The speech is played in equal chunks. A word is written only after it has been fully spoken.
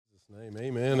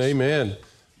Amen, amen.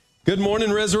 Good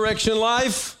morning, Resurrection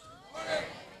Life.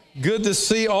 Good to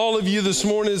see all of you this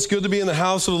morning. It's good to be in the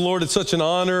house of the Lord. It's such an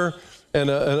honor and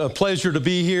a pleasure to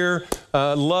be here.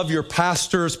 Love your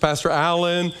pastors, Pastor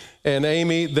Allen and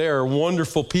Amy. They are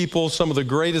wonderful people, some of the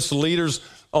greatest leaders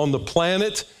on the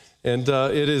planet. And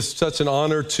it is such an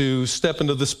honor to step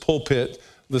into this pulpit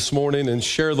this morning and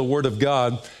share the Word of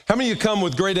God. How many of you come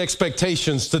with great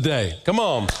expectations today? Come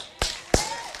on.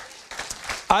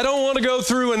 I don't want to go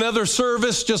through another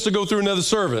service just to go through another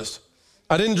service.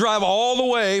 I didn't drive all the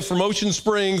way from Ocean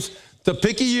Springs to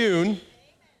Picayune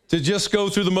to just go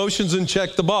through the motions and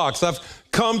check the box. I've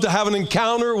come to have an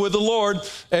encounter with the Lord.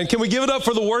 And can we give it up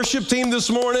for the worship team this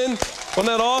morning? Wasn't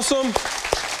that awesome?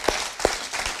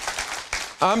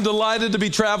 I'm delighted to be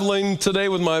traveling today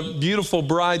with my beautiful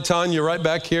bride, Tanya, right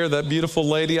back here, that beautiful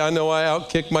lady. I know I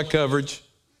outkicked my coverage.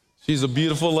 She's a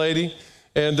beautiful lady.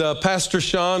 And Pastor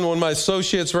Sean, one of my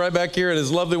associates right back here, and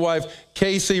his lovely wife,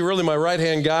 Casey, really my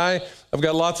right-hand guy. I've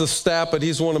got lots of staff, but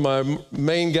he's one of my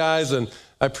main guys, and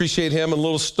I appreciate him. And a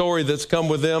little story that's come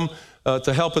with them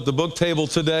to help at the book table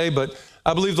today. But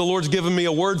I believe the Lord's given me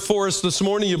a word for us this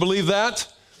morning. You believe that?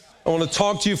 I want to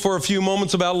talk to you for a few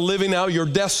moments about living out your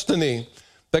destiny,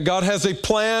 that God has a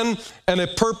plan and a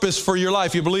purpose for your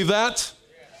life. You believe that?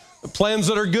 Plans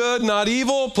that are good, not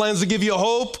evil, plans that give you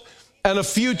hope and a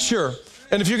future.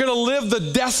 And if you're going to live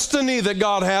the destiny that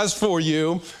God has for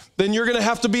you, then you're going to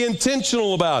have to be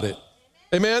intentional about it.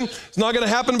 Amen? It's not going to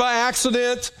happen by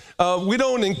accident. We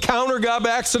don't encounter God by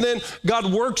accident.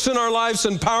 God works in our lives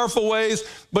in powerful ways,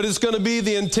 but it's going to be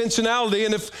the intentionality.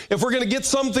 And if we're going to get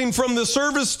something from the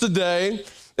service today,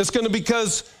 it's going to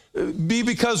be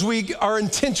because we are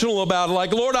intentional about it.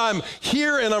 Like, Lord, I'm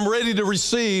here and I'm ready to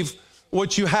receive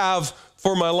what you have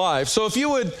for my life. So if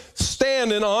you would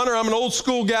stand in honor, I'm an old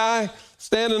school guy.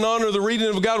 Stand in honor of the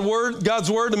reading of God's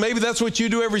word, and maybe that's what you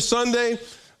do every Sunday.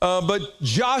 But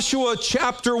Joshua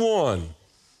chapter 1.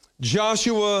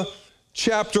 Joshua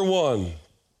chapter 1.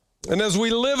 And as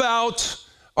we live out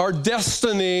our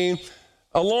destiny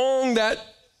along that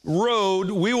road,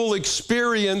 we will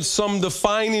experience some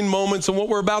defining moments. And what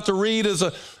we're about to read is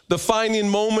a defining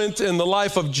moment in the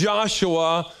life of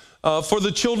Joshua for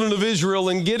the children of Israel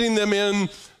and getting them into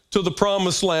the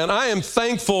promised land. I am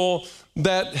thankful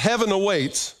that heaven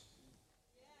awaits.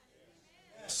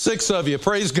 6 of you,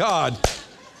 praise God.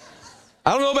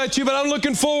 I don't know about you, but I'm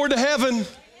looking forward to heaven.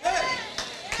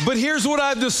 But here's what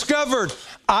I've discovered.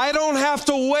 I don't have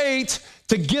to wait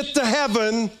to get to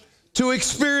heaven to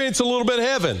experience a little bit of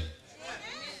heaven.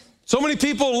 So many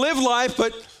people live life,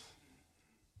 but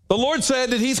the Lord said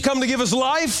that he's come to give us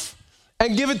life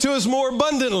and give it to us more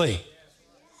abundantly.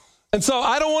 And so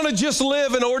I don't want to just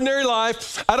live an ordinary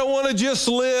life. I don't want to just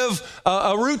live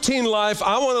a routine life.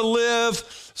 I want to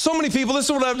live. So many people, this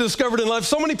is what I've discovered in life.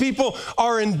 So many people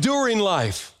are enduring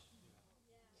life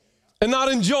and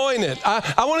not enjoying it.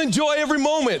 I want to enjoy every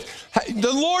moment.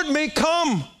 The Lord may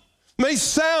come, may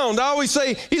sound. I always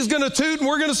say he's going to toot and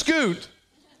we're going to scoot.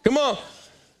 Come on.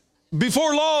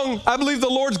 Before long, I believe the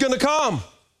Lord's going to come.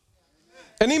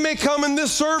 And he may come in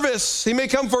this service. He may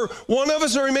come for one of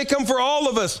us or he may come for all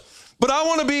of us. But I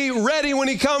want to be ready when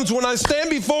he comes. When I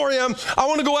stand before him, I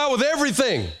want to go out with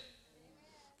everything.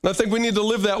 And I think we need to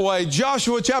live that way.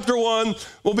 Joshua chapter 1,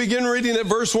 we'll begin reading at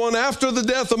verse 1. After the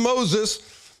death of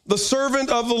Moses, the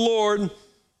servant of the Lord,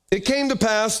 it came to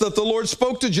pass that the Lord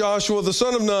spoke to Joshua, the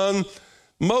son of Nun,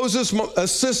 Moses'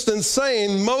 assistant,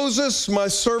 saying, Moses, my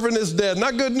servant, is dead.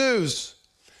 Not good news.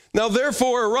 Now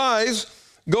therefore arise,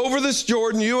 go over this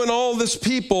Jordan, you and all this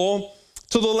people,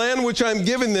 to the land which I'm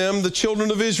giving them, the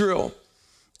children of Israel.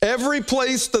 Every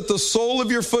place that the sole of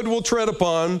your foot will tread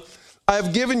upon, I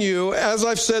have given you, as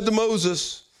I've said to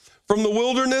Moses, from the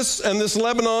wilderness and this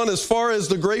Lebanon as far as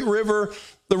the great river,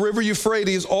 the river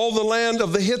Euphrates, all the land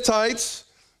of the Hittites,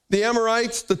 the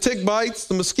Amorites, the tick bites,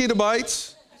 the mosquito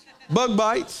bites, bug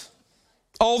bites,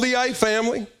 all the Ite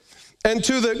family, and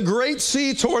to the great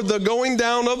sea toward the going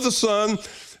down of the sun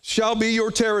shall be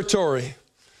your territory.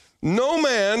 No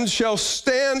man shall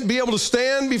be able to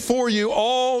stand before you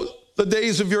all the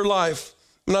days of your life.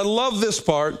 And I love this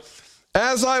part.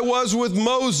 As I was with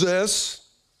Moses,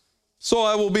 so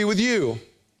I will be with you.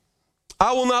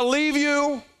 I will not leave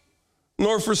you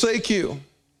nor forsake you.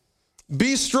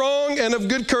 Be strong and of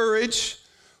good courage,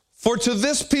 for to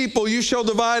this people you shall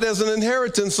divide as an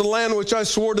inheritance the land which I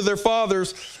swore to their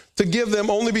fathers to give them.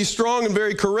 Only be strong and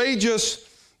very courageous,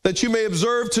 that you may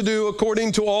observe to do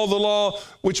according to all the law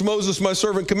which Moses my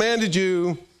servant commanded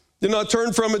you. Do not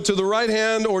turn from it to the right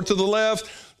hand or to the left,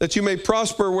 that you may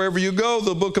prosper wherever you go.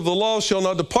 The book of the law shall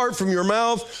not depart from your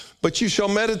mouth, but you shall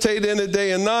meditate in it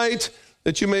day and night,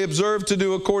 that you may observe to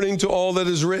do according to all that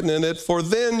is written in it, for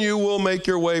then you will make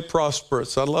your way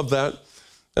prosperous. I love that.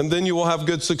 And then you will have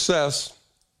good success.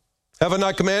 Have I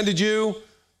not commanded you?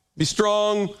 Be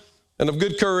strong and of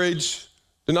good courage.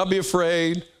 Do not be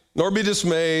afraid, nor be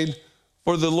dismayed,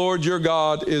 for the Lord your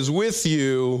God is with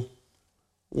you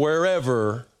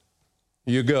wherever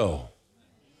you go.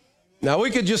 Now,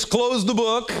 we could just close the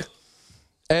book,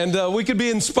 and we could be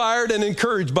inspired and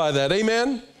encouraged by that.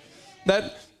 Amen?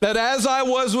 That as I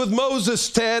was with Moses,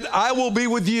 Ted, I will be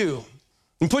with you.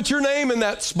 And put your name in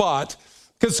that spot,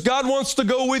 because God wants to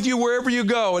go with you wherever you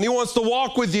go, and he wants to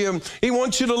walk with you. He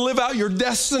wants you to live out your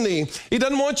destiny. He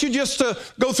doesn't want you just to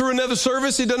go through another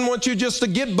service. He doesn't want you just to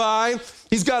get by.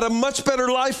 He's got a much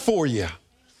better life for you.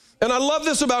 And I love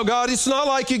this about God. It's not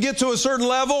like you get to a certain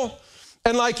level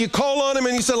and like you call on him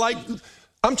and he said, like,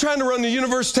 I'm trying to run the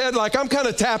universe, Ted, like I'm kind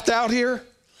of tapped out here.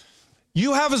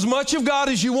 You have as much of God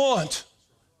as you want.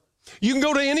 You can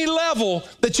go to any level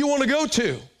that you want to go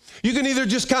to. You can either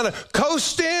just kind of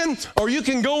coast in, or you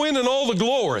can go in all the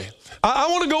glory. I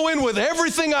want to go in with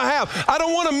everything I have. I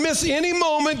don't want to miss any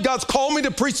moment. God's called me to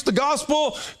preach the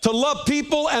gospel, to love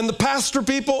people and to pastor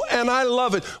people, and I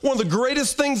love it. One of the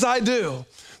greatest things I do.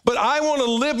 But I want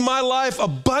to live my life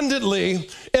abundantly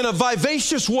in a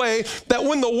vivacious way that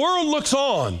when the world looks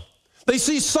on, they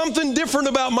see something different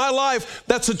about my life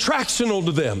that's attractional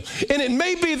to them. And it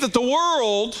may be that the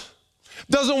world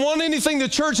doesn't want anything the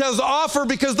church has to offer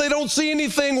because they don't see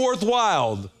anything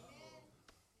worthwhile.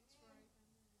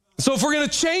 So if we're going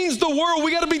to change the world,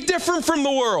 we got to be different from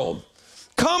the world.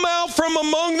 Come out from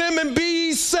among them and be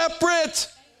ye separate,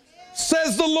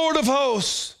 says the Lord of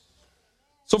hosts.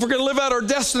 So if we're going to live out our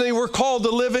destiny, we're called to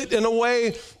live it in a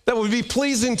way that would be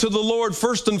pleasing to the Lord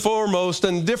first and foremost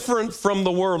and different from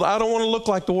the world. I don't want to look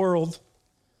like the world.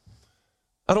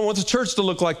 I don't want the church to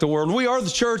look like the world. We are the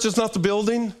church. It's not the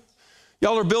building.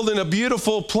 Y'all are building a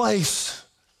beautiful place.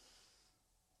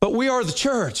 But we are the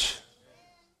church.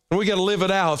 And we got to live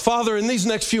it out. Father, in these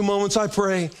next few moments, I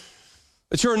pray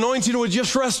that your anointing would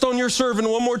just rest on your servant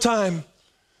one more time.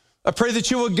 I pray that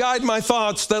you would guide my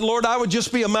thoughts, that, Lord, I would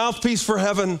just be a mouthpiece for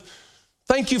heaven.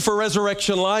 Thank you for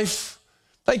Resurrection Life.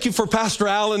 Thank you for Pastor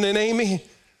Allen and Amy.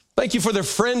 Thank you for their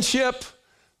friendship.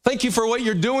 Thank you for what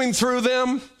you're doing through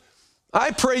them.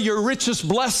 I pray your richest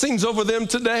blessings over them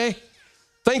today.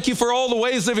 Thank you for all the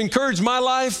ways they've encouraged my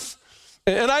life.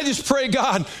 And I just pray,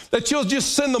 God, that you'll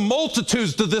just send the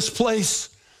multitudes to this place.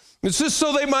 It's just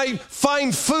so they might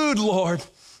find food, Lord,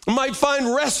 might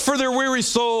find rest for their weary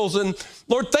souls. And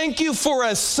Lord, thank you for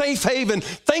a safe haven.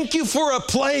 Thank you for a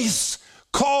place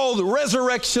called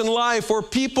Resurrection Life where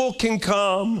people can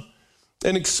come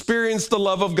and experience the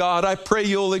love of God. I pray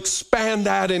you'll expand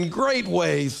that in great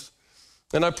ways.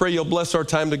 And I pray you'll bless our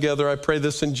time together. I pray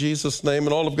this in Jesus' name.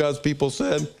 And all of God's people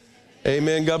said,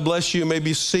 amen. God bless you. You may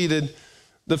be seated.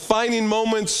 Defining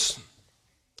moments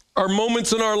are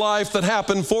moments in our life that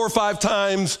happen 4 or 5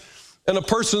 times in a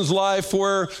person's life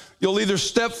where you'll either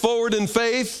step forward in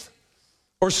faith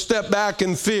or step back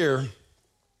in fear.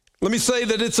 Let me say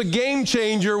that it's a game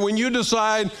changer when you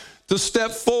decide to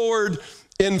step forward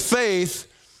in faith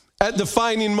at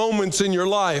defining moments in your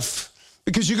life,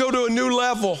 because you go to a new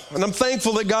level. And I'm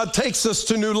thankful that God takes us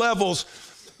to new levels.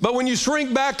 But when you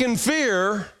shrink back in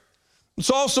fear,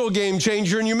 it's also a game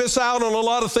changer, and you miss out on a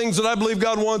lot of things that I believe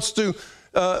God wants to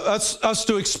us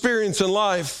to experience in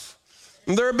life.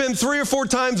 And there have been 3 or 4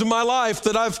 times in my life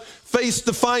that I've faced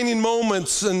defining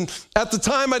moments, and at the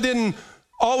time I didn't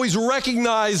always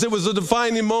recognize it was a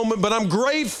defining moment, but I'm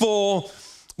grateful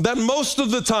that most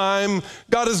of the time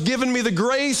God has given me the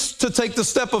grace to take the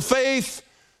step of faith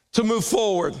to move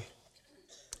forward.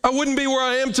 I wouldn't be where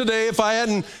I am today if I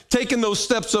hadn't taken those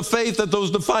steps of faith at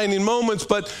those defining moments,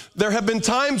 but there have been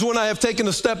times when I have taken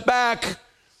a step back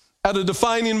at a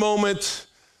defining moment,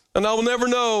 and I will never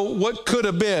know what could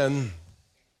have been.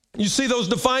 You see, those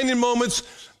defining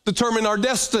moments determine our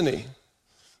destiny,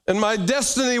 and my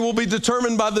destiny will be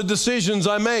determined by the decisions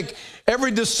I make.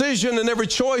 Every decision and every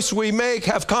choice we make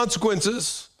have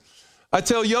consequences. I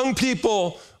tell young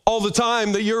people all the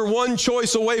time that you're one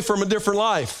choice away from a different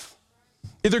life,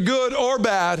 either good or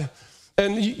bad.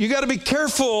 And you got to be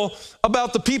careful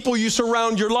about the people you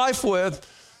surround your life with.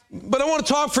 But I want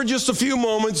to talk for just a few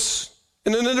moments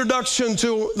in an introduction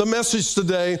to the message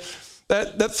today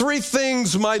that 3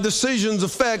 things my decisions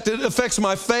affect. It affects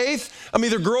my faith. I'm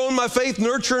either growing my faith,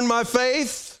 nurturing my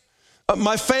faith,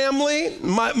 my family,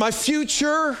 my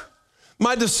future.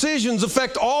 My decisions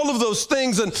affect all of those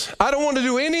things, and I don't want to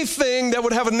do anything that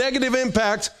would have a negative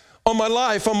impact on my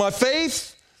life, on my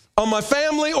faith, on my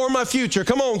family, or my future.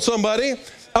 Come on, somebody.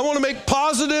 I want to make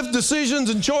positive decisions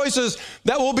and choices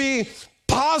that will be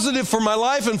positive for my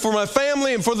life and for my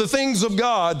family and for the things of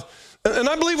God. And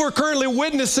I believe we're currently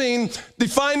witnessing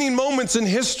defining moments in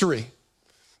history.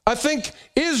 I think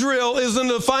Israel is in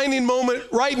a defining moment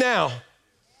right now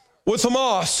with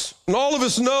Hamas. And all of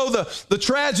us know the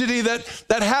tragedy that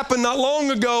happened not long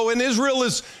ago, and Israel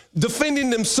is defending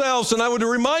themselves. And I would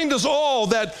remind us all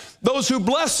that those who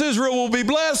bless Israel will be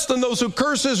blessed, and those who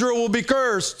curse Israel will be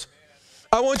cursed.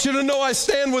 I want you to know I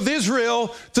stand with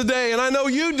Israel today, and I know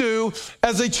you do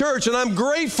as a church, and I'm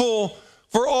grateful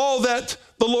for all that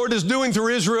the Lord is doing through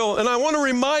Israel. And I want to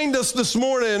remind us this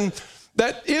morning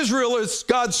that Israel is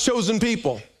God's chosen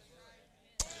people.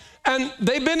 And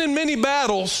they've been in many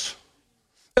battles,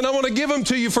 and I want to give them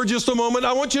to you for just a moment.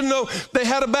 I want you to know they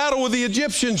had a battle with the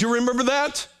Egyptians. You remember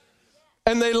that?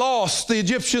 And they lost. The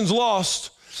Egyptians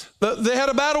lost. They had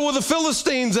a battle with the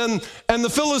Philistines, and the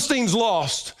Philistines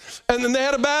lost. And then they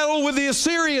had a battle with the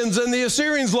Assyrians, and the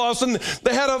Assyrians lost. And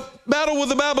they had a battle with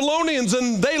the Babylonians,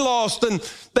 and they lost. And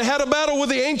they had a battle with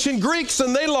the ancient Greeks,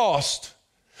 and they lost.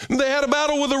 And they had a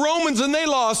battle with the Romans, and they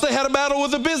lost. They had a battle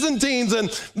with the Byzantines, and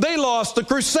they lost. The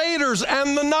Crusaders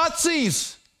and the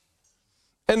Nazis,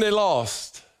 and they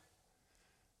lost.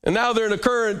 And now they're in a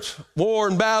current war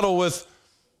and battle with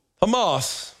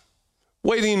Hamas,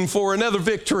 waiting for another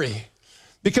victory.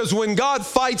 Because when God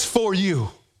fights for you,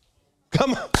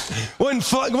 come on,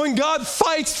 when God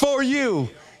fights for you,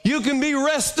 you can be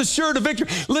rest assured of victory.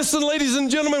 Listen, ladies and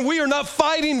gentlemen, we are not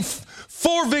fighting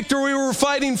for victory, we're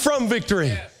fighting from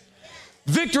victory.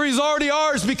 Victory is already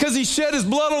ours because he shed his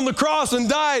blood on the cross and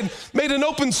died, made an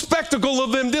open spectacle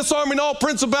of them, disarming all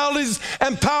principalities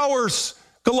and powers,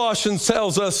 Colossians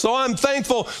tells us. So I'm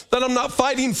thankful that I'm not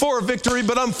fighting for a victory,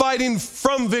 but I'm fighting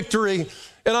from victory,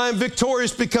 and I am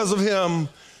victorious because of him.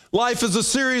 Life is a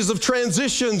series of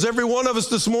transitions. Every one of us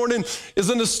this morning is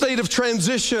in a state of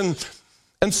transition.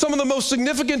 And some of the most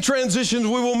significant transitions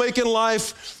we will make in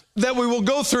life that we will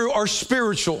go through are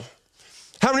spiritual.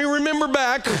 How many remember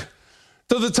back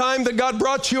to the time that God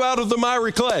brought you out of the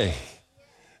miry clay?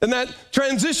 And that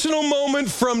transitional moment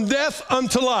from death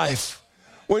unto life,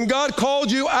 when God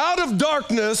called you out of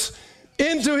darkness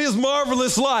into his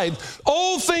marvelous light.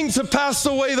 Old things have passed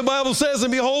away, the Bible says,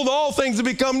 and behold, all things have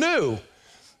become new.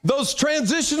 Those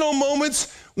transitional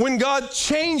moments when God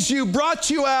changed you, brought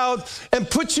you out, and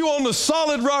put you on the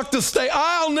solid rock to stay.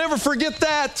 I'll never forget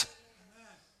that.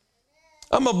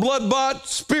 I'm a blood-bought,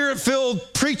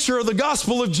 spirit-filled preacher of the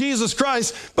gospel of Jesus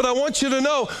Christ, but I want you to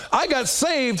know I got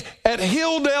saved at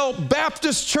Hilldale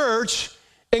Baptist Church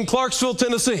in Clarksville,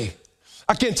 Tennessee.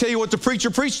 I can't tell you what the preacher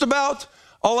preached about.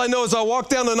 All I know is I walked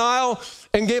down an aisle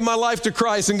and gave my life to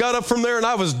Christ and got up from there, and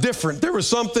I was different. There was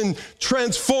something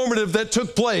transformative that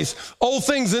took place. Old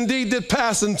things indeed did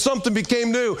pass, and something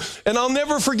became new. And I'll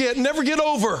never forget, never get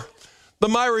over the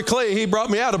miry clay he brought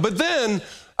me out of. But then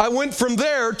I went from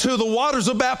there to the waters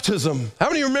of baptism. How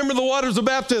many remember the waters of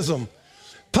baptism?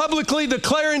 Publicly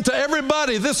declaring to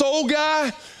everybody, this old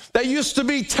guy that used to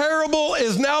be terrible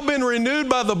has now been renewed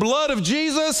by the blood of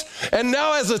Jesus, and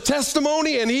now has a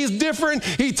testimony, and he's different.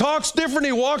 He talks different.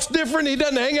 He walks different. He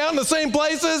doesn't hang out in the same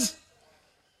places.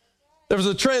 There was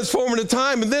a transformative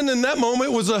time, and then in that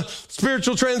moment was a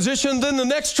spiritual transition. Then the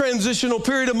next transitional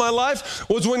period of my life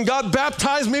was when God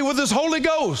baptized me with his Holy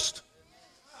Ghost.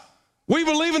 We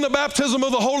believe in the baptism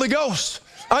of the Holy Ghost.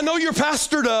 I know your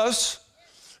pastor does,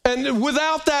 and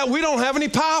without that, we don't have any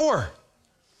power.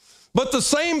 But the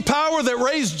same power that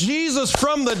raised Jesus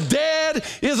from the dead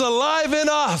is alive in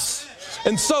us.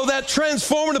 And so that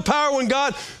transformative power, when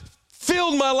God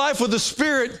filled my life with the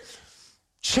Spirit,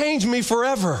 changed me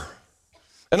forever.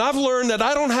 And I've learned that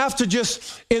I don't have to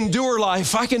just endure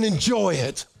life. I can enjoy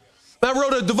it. I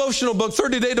wrote a devotional book,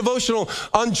 30-day devotional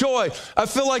on joy. I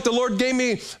feel like the Lord gave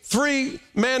me 3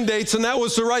 mandates, and that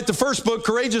was to write the first book,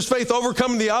 Courageous Faith,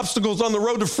 Overcoming the Obstacles on the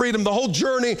Road to Freedom, the whole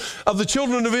journey of the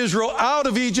children of Israel out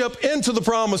of Egypt into the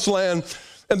Promised Land,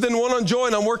 and then one on joy,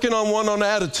 and I'm working on one on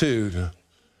attitude,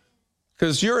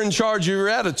 because you're in charge of your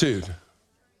attitude.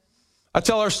 I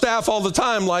tell our staff all the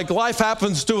time, like, life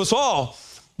happens to us all,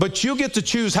 but you get to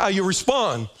choose how you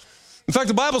respond. In fact,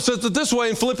 the Bible says it this way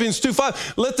in Philippians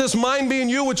 2:5, let this mind be in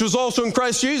you, which was also in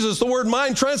Christ Jesus. The word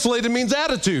mind translated means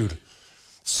attitude.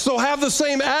 So have the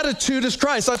same attitude as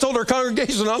Christ. I told our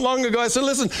congregation not long ago, I said,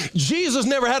 listen, Jesus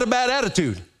never had a bad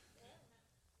attitude.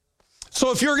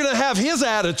 So if you're going to have his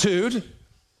attitude,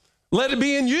 let it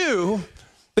be in you,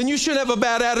 then you should have a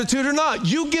bad attitude or not.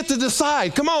 You get to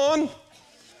decide. Come on.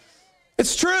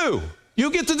 It's true.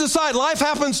 You get to decide. Life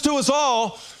happens to us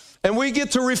all. And we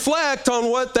get to reflect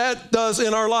on what that does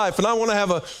in our life. And I want to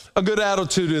have a good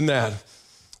attitude in that.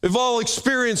 We've all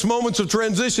experienced moments of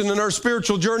transition in our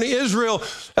spiritual journey. Israel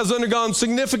has undergone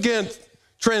significant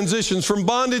transitions from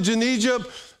bondage in Egypt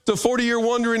to 40-year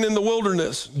wandering in the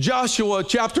wilderness. Joshua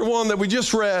chapter 1 that we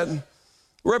just read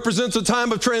represents a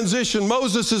time of transition.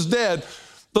 Moses is dead.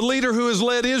 The leader who has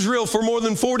led Israel for more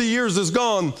than 40 years is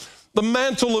gone. The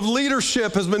mantle of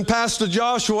leadership has been passed to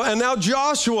Joshua, and now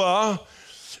Joshua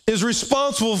is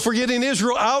responsible for getting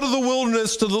Israel out of the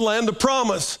wilderness to the land of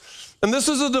promise. And this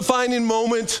is a defining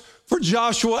moment for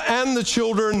Joshua and the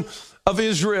children of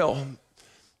Israel.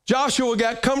 Joshua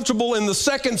got comfortable in the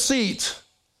second seat.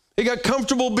 He got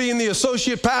comfortable being the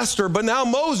associate pastor, but now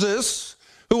Moses,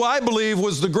 who I believe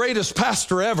was the greatest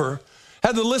pastor ever,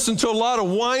 had to listen to a lot of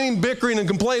whining, bickering, and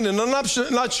complaining. And I'm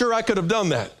not sure I could have done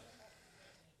that.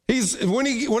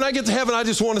 When I get to heaven, I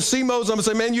just want to see Moses. I'm going to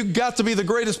say, man, you got to be the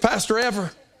greatest pastor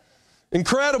ever.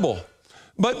 Incredible.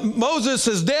 But Moses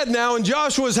is dead now, and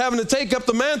Joshua is having to take up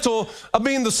the mantle of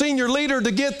being the senior leader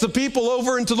to get the people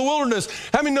over into the wilderness.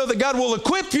 How many know that God will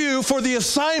equip you for the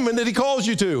assignment that he calls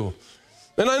you to?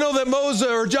 And I know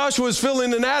that Joshua is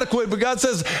feeling inadequate, but God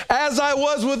says, as I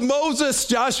was with Moses,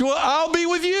 Joshua, I'll be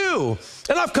with you.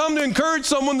 And I've come to encourage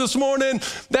someone this morning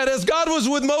that as God was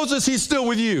with Moses, he's still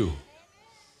with you.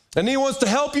 And he wants to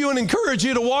help you and encourage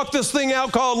you to walk this thing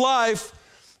out called life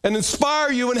and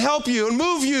inspire you and help you and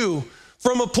move you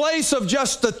from a place of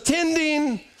just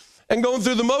attending and going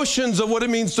through the motions of what it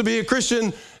means to be a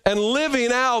Christian and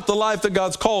living out the life that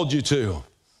God's called you to.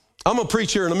 I'm going to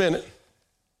preach here in a minute.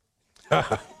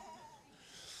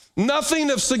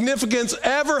 Nothing of significance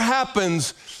ever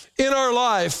happens in our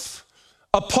life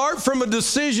apart from a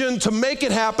decision to make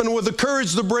it happen with the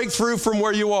courage to break through from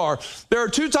where you are. There are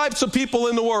two types of people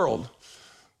in the world.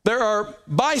 There are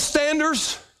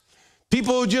bystanders,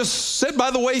 people who just sit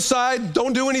by the wayside,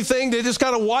 don't do anything. They just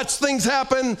kind of watch things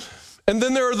happen. And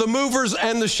then there are the movers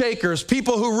and the shakers,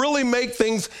 people who really make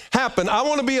things happen. I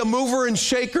want to be a mover and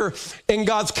shaker in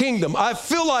God's kingdom. I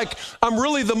feel like I'm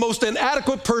really the most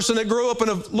inadequate person that grew up in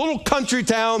a little country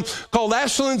town called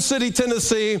Ashland City,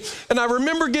 Tennessee. And I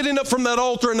remember getting up from that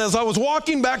altar, and as I was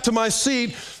walking back to my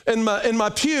seat in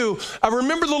my pew, I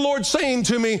remember the Lord saying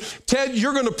to me, Ted,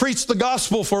 you're going to preach the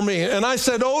gospel for me. And I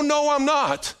said, oh, no, I'm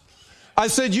not. I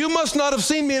said, you must not have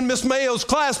seen me in Miss Mayo's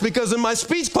class, because in my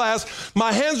speech class,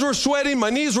 my hands were sweating, my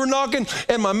knees were knocking,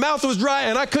 and my mouth was dry,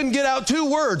 and I couldn't get out 2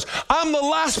 words. I'm the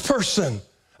last person.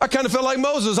 I kind of felt like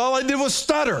Moses. All I did was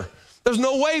stutter. There's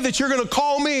no way that you're going to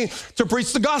call me to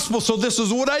preach the gospel, so this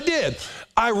is what I did.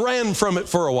 I ran from it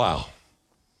for a while.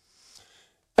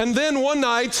 And then one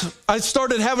night, I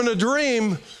started having a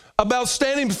dream about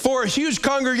standing before a huge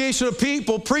congregation of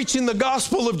people preaching the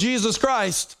gospel of Jesus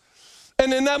Christ.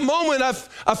 And in that moment,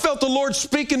 I felt the Lord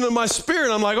speaking to my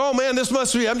spirit. I'm like, oh man, this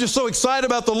must be, I'm just so excited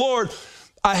about the Lord.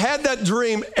 I had that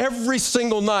dream every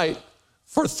single night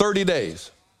for 30 days.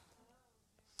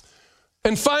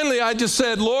 And finally, I just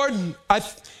said, Lord,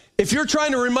 if you're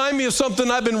trying to remind me of something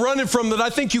I've been running from that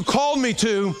I think you called me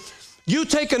to, you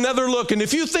take another look. And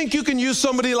if you think you can use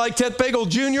somebody like Ted Pagel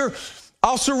Jr.,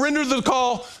 I'll surrender the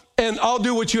call and I'll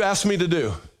do what you asked me to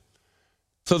do.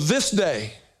 To this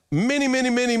day,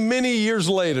 many years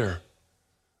later,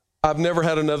 I've never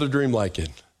had another dream like it.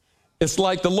 It's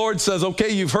like the Lord says,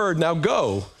 okay, you've heard, now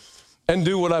go and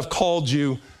do what I've called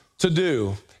you to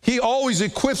do. He always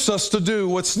equips us to do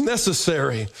what's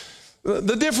necessary.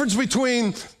 The difference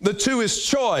between the two is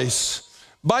choice.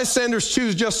 Bystanders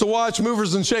choose just to watch.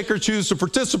 Movers and shakers choose to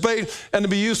participate and to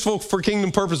be useful for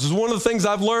kingdom purposes. One of the things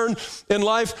I've learned in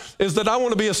life is that I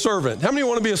want to be a servant. How many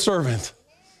want to be a servant?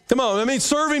 Come on,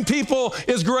 serving people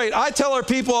is great. I tell our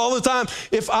people all the time,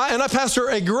 I pastor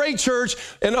a great church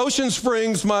in Ocean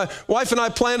Springs. My wife and I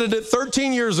planted it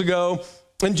 13 years ago.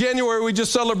 In January, we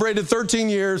just celebrated 13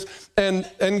 years, and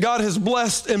God has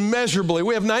blessed immeasurably.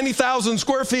 We have 90,000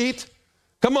 square feet.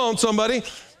 Come on, somebody.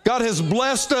 God has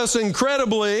blessed us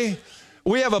incredibly.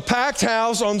 We have a packed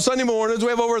house on Sunday mornings. We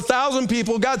have over 1,000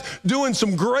 people. God's doing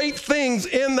some great things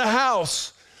in the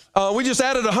house. We just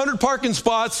added 100 parking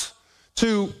spots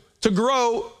to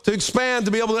grow, to expand,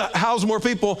 to be able to house more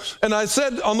people. And I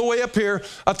said on the way up here,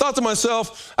 I thought to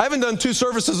myself, I haven't done 2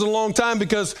 services in a long time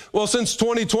since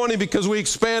 2020, because we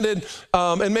expanded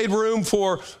and made room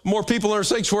for more people in our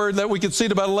sanctuary that we could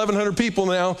seat about 1,100 people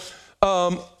now.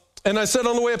 And I said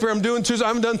on the way up here, I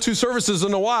haven't done 2 services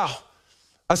in a while.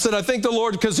 I said, I thank the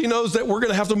Lord, because he knows that we're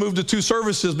going to have to move to 2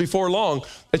 services before long,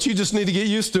 that you just need to get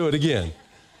used to it again.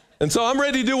 And so I'm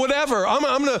ready to do whatever. I'm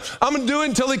gonna do it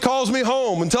until he calls me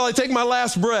home, until I take my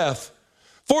last breath.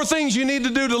 4 things you need to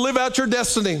do to live out your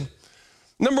destiny.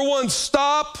 Number 1,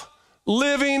 stop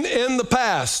living in the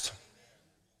past.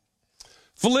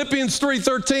 Philippians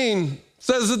 3:13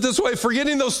 says it this way,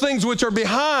 forgetting those things which are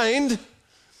behind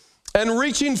and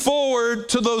reaching forward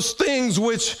to those things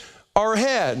which are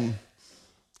ahead.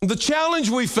 The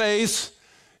challenge we face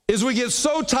is we get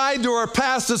so tied to our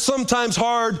past it's sometimes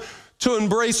hard to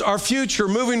embrace our future,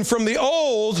 moving from the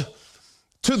old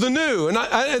to the new. And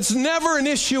it's never an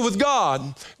issue with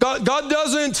God. God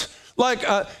doesn't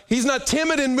he's not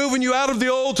timid in moving you out of the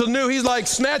old to the new. He's like,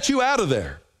 snatch you out of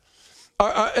there.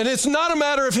 And it's not a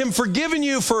matter of him forgiving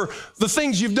you for the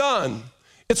things you've done.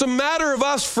 It's a matter of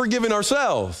us forgiving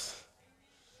ourselves.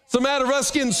 It's a matter of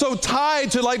us getting so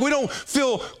tied to we don't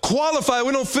feel qualified.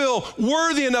 We don't feel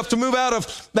worthy enough to move out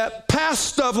of that past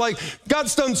stuff. Like,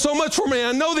 God's done so much for me.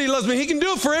 I know that he loves me. He can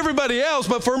do it for everybody else.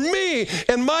 But for me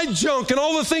and my junk and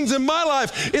all the things in my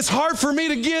life, it's hard for me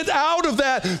to get out of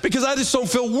that because I just don't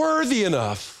feel worthy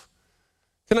enough.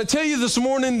 Can I tell you this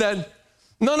morning that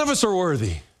none of us are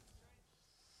worthy?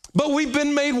 But we've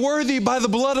been made worthy by the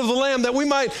blood of the Lamb that we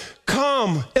might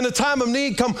come in a time of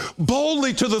need, come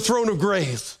boldly to the throne of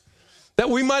grace. That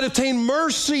we might attain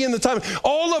mercy in the time.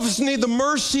 All of us need the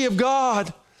mercy of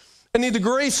God and need the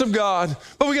grace of God.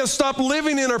 But we got to stop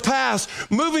living in our past.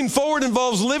 Moving forward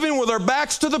involves living with our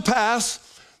backs to the past.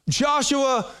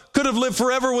 Joshua could have lived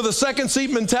forever with a second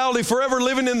seat mentality, forever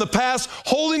living in the past,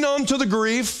 holding on to the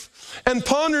grief, and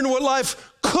pondering what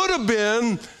life could have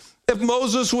been if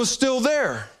Moses was still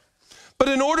there. But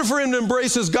in order for him to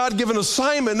embrace his God-given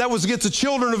assignment, that was to get the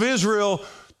children of Israel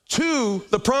to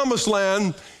the promised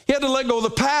land, he had to let go of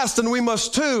the past, and we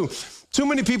must too. Too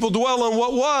many people dwell on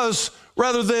what was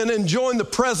rather than enjoying the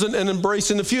present and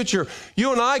embracing the future.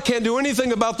 You and I can't do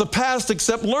anything about the past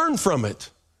except learn from it.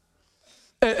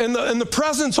 And the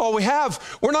present's all we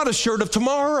have. We're not assured of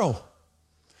tomorrow.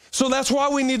 So that's why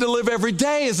we need to live every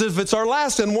day as if it's our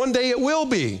last, and one day it will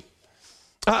be.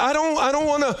 I don't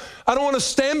want to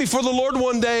stand before the Lord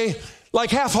one day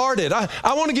like half-hearted.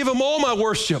 I want to give him all my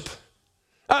worship.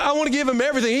 I want to give him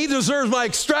everything. He deserves my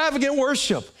extravagant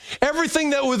worship.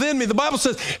 Everything that within me. The Bible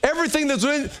says everything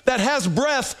that has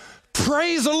breath,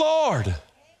 praise the Lord. Amen.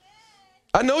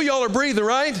 I know y'all are breathing,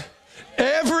 right?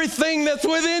 Everything that's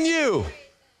within you,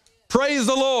 praise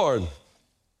the Lord.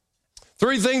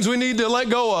 3 things we need to let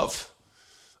go of.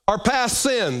 Our past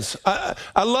sins.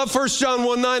 I love 1 John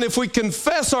 1:9. If we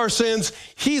confess our sins,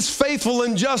 he's faithful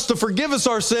and just to forgive us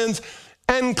our sins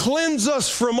and cleanse us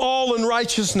from all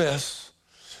unrighteousness.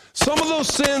 Some of those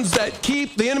sins that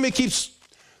the enemy keeps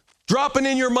dropping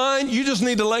in your mind, you just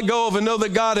need to let go of and know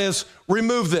that God has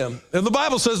removed them. And the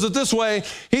Bible says it this way,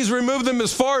 he's removed them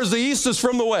as far as the east is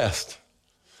from the west.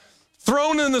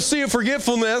 Thrown in the sea of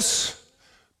forgetfulness,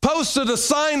 posted a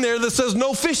sign there that says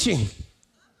no fishing.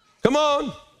 Come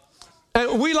on.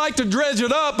 And we like to dredge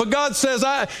it up, but God says,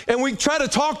 and we try to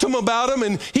talk to him about them,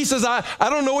 and he says, I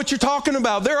don't know what you're talking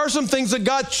about. There are some things that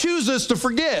God chooses to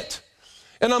forget.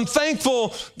 And I'm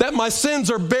thankful that my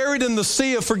sins are buried in the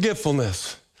sea of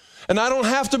forgetfulness. And I don't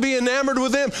have to be enamored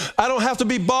with them. I don't have to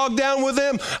be bogged down with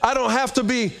them. I don't have to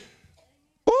be,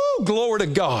 glory to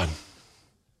God.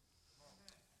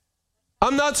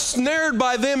 I'm not snared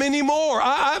by them anymore.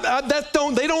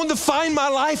 They don't define my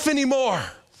life anymore.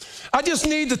 I just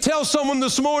need to tell someone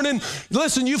this morning,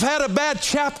 listen, you've had a bad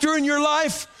chapter in your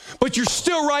life, but you're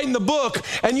still writing the book,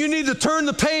 and you need to turn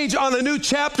the page on a new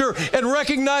chapter and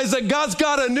recognize that God's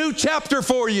got a new chapter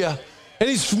for you, and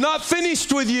he's not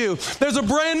finished with you. There's a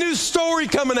brand new story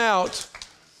coming out,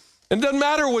 and it doesn't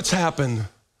matter what's happened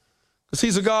because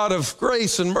he's a God of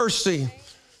grace and mercy.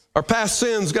 Our past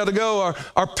sins got to go.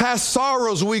 Our past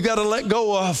sorrows we got to let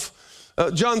go of.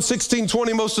 John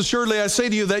 16:20, most assuredly I say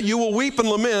to you that you will weep and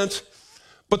lament,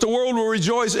 but the world will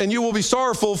rejoice, and you will be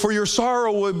sorrowful, for your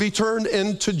sorrow will be turned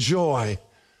into joy.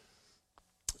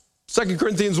 2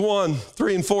 Corinthians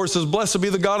 1:3-4 says, blessed be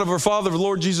the God of our Father, the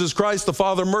Lord Jesus Christ, the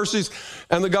Father of mercies,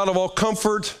 and the God of all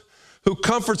comfort, who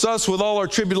comforts us with all our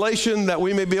tribulation, that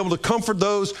we may be able to comfort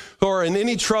those who are in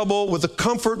any trouble with the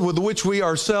comfort with which we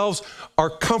ourselves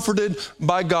are comforted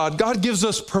by God. God gives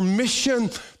us permission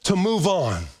to move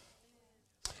on.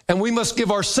 And we must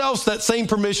give ourselves that same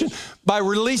permission by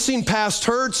releasing past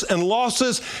hurts and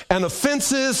losses and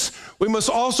offenses. We must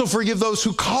also forgive those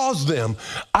who caused them.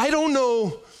 I don't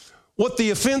know what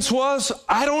the offense was.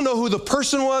 I don't know who the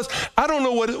person was. I don't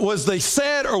know what it was they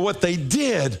said or what they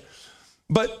did.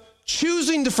 But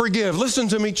choosing to forgive, listen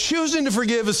to me, choosing to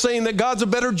forgive is saying that God's a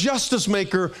better justice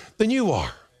maker than you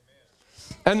are.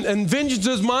 And vengeance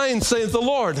is mine, saith the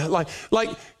Lord. Like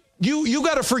you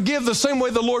got to forgive the same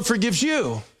way the Lord forgives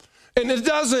you. And it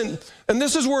doesn't, and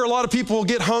this is where a lot of people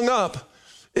get hung up.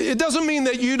 It doesn't mean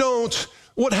that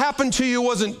what happened to you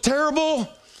wasn't terrible.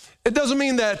 It doesn't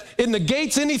mean that it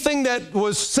negates anything that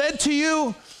was said to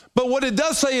you, But what it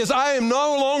does say is I am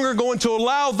no longer going to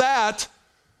allow that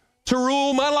to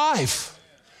rule my life.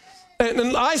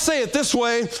 And I say it this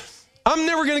way, I'm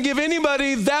never going to give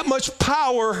anybody that much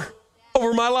power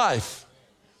over my life.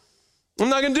 I'm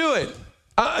not going to do it.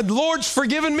 The Lord's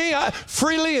forgiven me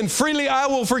freely, and freely I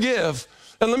will forgive.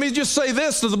 And let me just say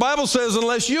this, that the Bible says,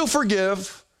 unless you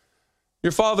forgive,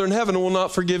 your Father in heaven will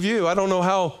not forgive you. I don't know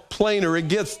how plainer it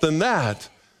gets than that.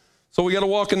 So we got to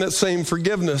walk in that same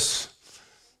forgiveness.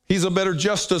 He's a better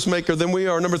justice maker than we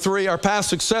are. Number 3, our past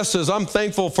successes. I'm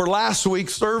thankful for last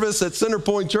week's service at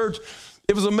Centerpointe Church.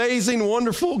 It was amazing,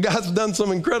 wonderful. God's done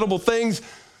some incredible things.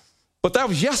 But that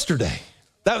was yesterday.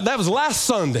 That was last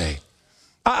Sunday.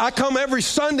 I come every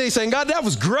Sunday saying, God, that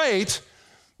was great,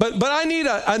 but I need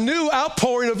a new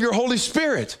outpouring of your Holy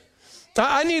Spirit.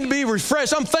 I need to be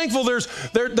refreshed. I'm thankful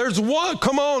there's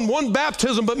one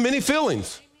baptism, but many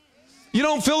fillings. You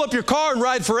don't fill up your car and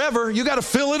ride forever. You got to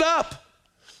fill it up.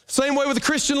 Same way with the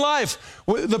Christian life.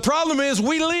 The problem is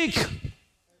we leak.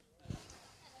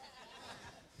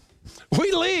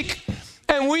 We leak,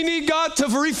 and we need God to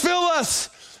refill us,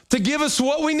 to give us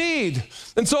what we need.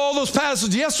 And so all those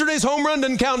passages, yesterday's home run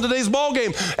didn't count today's ball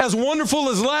game. As wonderful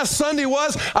as last Sunday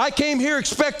was, I came here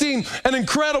expecting an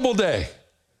incredible day.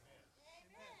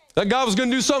 That God was going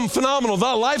to do something phenomenal.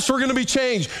 That lives were going to be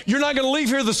changed. You're not going to leave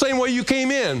here the same way you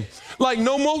came in. Like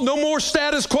no more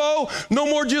status quo, no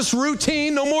more just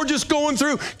routine, no more just going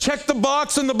through, check the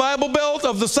box in the Bible Belt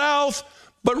of the South,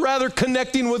 but rather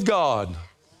connecting with God.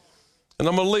 And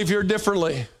I'm going to leave here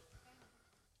differently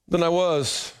than I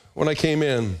was when I came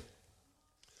in.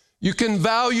 You can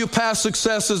value past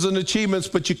successes and achievements,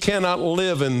 but you cannot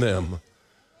live in them.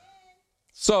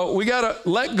 So we got to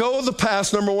let go of the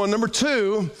past, number 1. Number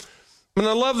 2, and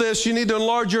I love this, you need to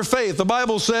enlarge your faith. The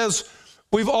Bible says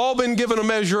we've all been given a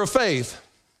measure of faith.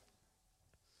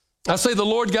 I say the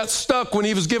Lord got stuck when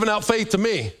he was giving out faith to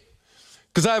me,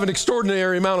 because I have an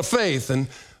extraordinary amount of faith. And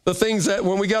the things that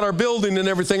when we got our building and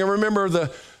everything, I remember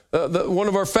one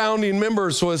of our founding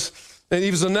members was, and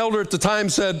he was an elder at the time,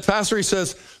 said, Pastor, he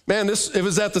says, man, it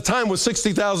was at the time was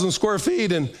 60,000 square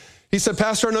feet. And he said,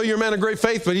 Pastor, I know you're a man of great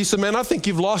faith, but he said, man, I think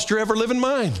you've lost your ever-living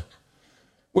mind.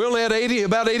 We only had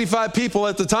about 85 people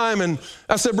at the time. And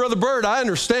I said, Brother Bird, I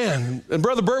understand. And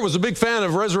Brother Bird was a big fan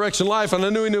of Resurrection Life, and I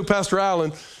knew he knew Pastor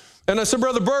Allen. And I said,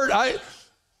 Brother Bird,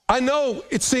 I know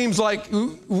it seems like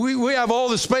we have all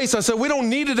this space. I said, we don't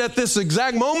need it at this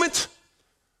exact moment,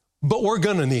 but we're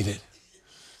going to need it.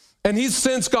 And he's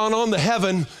since gone on to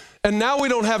heaven, and now we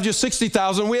don't have just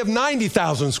 60,000, we have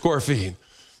 90,000 square feet.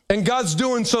 And God's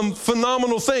doing some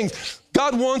phenomenal things.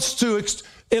 God wants to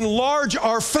enlarge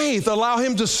our faith, allow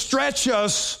him to stretch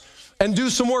us and do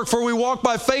some work, for we walk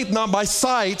by faith, not by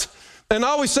sight. And I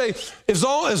always say,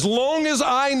 as long as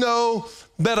I know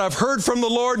that I've heard from the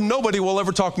Lord, nobody will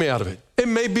ever talk me out of it. It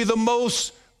may be the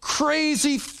most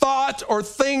crazy thought or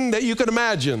thing that you could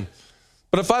imagine.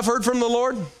 But if I've heard from the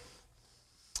Lord,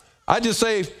 I just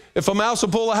say, if a mouse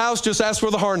will pull a house, just ask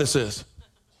where the harness is.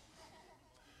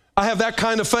 I have that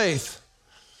kind of faith.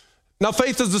 Now,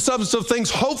 faith is the substance of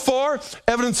things hoped for,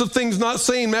 evidence of things not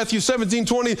seen. Matthew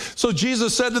 17:20. So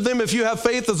Jesus said to them, if you have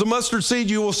faith as a mustard seed,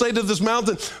 you will say to this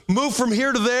mountain, move from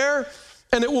here to there,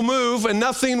 and it will move, and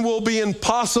nothing will be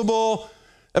impossible.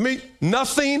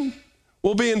 Nothing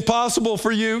will be impossible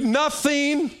for you.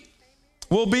 Nothing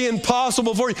will be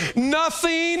impossible for you.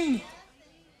 Nothing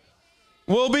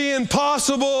will be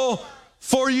impossible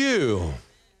for you.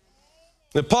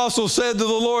 The apostle said to the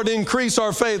Lord, increase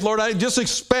our faith. Lord, I just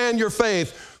expand your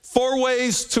faith. 4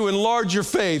 ways to enlarge your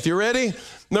faith. You ready?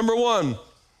 Number 1,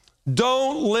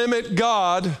 don't limit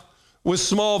God with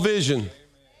small vision.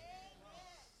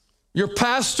 Your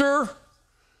pastor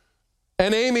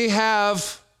and Amy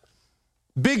have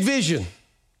big vision.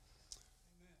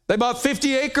 They bought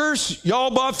 50 acres.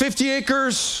 Y'all bought 50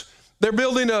 acres. They're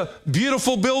building a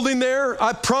beautiful building there.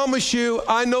 I promise you,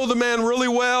 I know the man really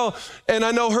well, and I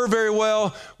know her very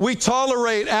well. We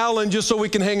tolerate Alan just so we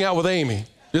can hang out with Amy.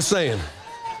 Just saying.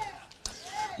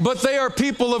 But they are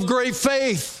people of great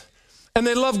faith, and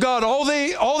they love God. All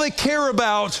they care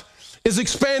about is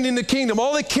expanding the kingdom.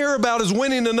 All they care about is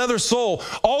winning another soul.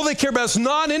 All they care about is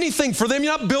not anything for them.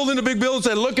 You're not building a big building and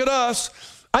say, look at us.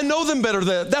 I know them better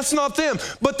than that. That's not them.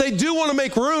 But they do want to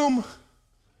make room.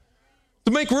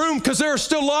 To make room, because there are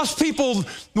still lost people,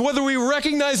 whether we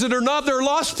recognize it or not. There are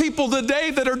lost people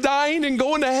today that are dying and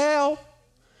going to hell.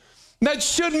 That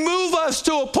should move us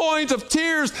to a point of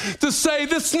tears to say,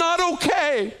 this is not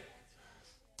okay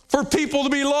for people to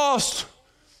be lost.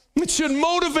 It should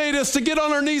motivate us to get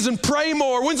on our knees and pray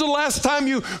more. When's the last time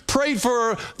you prayed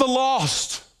for the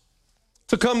lost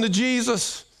to come to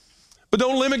Jesus? But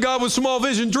don't limit God with small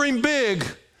vision. Dream big.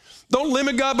 Don't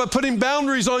limit God by putting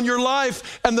boundaries on your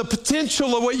life and the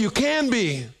potential of what you can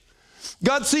be.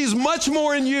 God sees much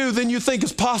more in you than you think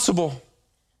is possible.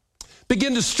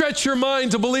 Begin to stretch your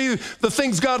mind to believe the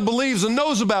things God believes and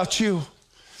knows about you.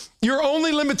 Your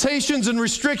only limitations and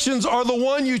restrictions are the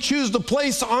one you choose to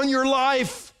place on your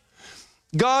life.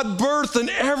 God birthed in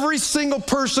every single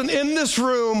person in this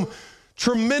room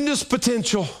tremendous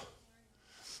potential.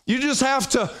 You just have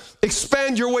to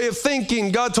expand your way of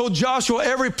thinking. God told Joshua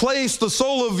every place the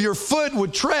sole of your foot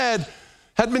would tread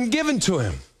had been given to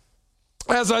him.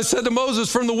 As I said to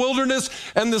Moses, from the wilderness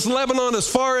and this Lebanon as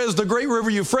far as the great river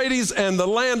Euphrates and the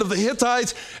land of the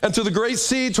Hittites and to the great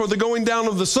sea toward the going down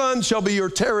of the sun shall be your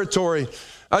territory.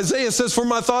 Isaiah says, for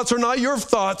my thoughts are not your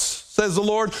thoughts, says the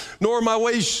Lord, nor are my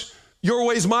ways your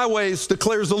ways my ways,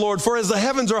 declares the Lord. For as the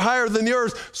heavens are higher than the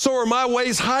earth, so are my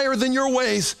ways higher than your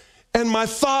ways, and my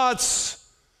thoughts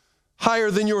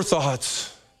higher than your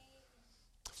thoughts.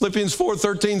 Philippians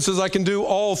 4:13 says, I can do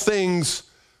all things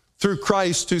through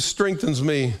Christ who strengthens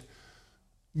me.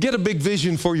 Get a big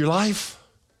vision for your life.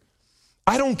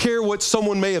 I don't care what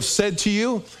someone may have said to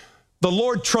you. The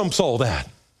Lord trumps all that.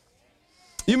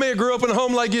 You may have grew up in a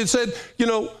home like you said,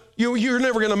 you're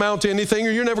never going to amount to anything,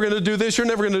 or you're never going to do this, you're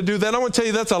never going to do that. I want to tell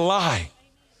you that's a lie.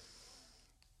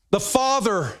 The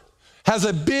Father has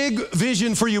a big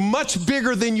vision for you, much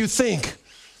bigger than you think.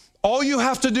 All you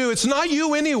have to do, it's not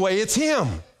you anyway, it's Him.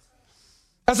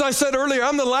 As I said earlier,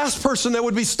 I'm the last person that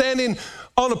would be standing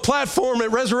on a platform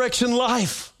at Resurrection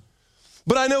Life.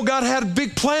 But I know God had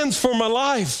big plans for my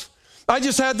life. I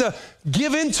just had to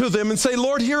give into them and say,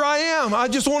 Lord, here I am. I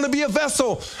just want to be a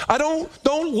vessel.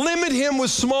 Don't limit Him with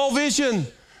small vision.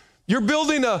 You're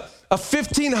building a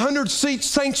 1,500-seat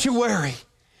sanctuary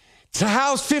to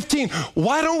house 15.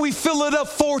 Why don't we fill it up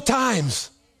 4 times?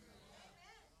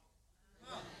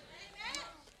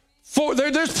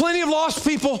 There's plenty of lost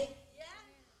people.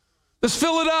 Let's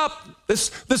fill it up.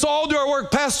 Let's all do our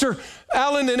work. Pastor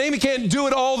Alan and Amy can't do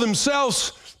it all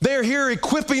themselves. They're here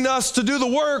equipping us to do the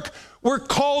work we're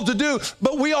called to do.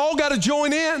 But we all got to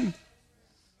join in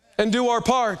and do our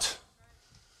part.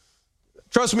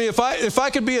 Trust me, if I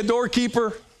could be a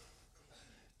doorkeeper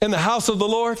in the house of the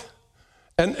Lord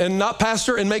and not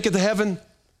pastor and make it to heaven,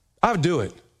 I would do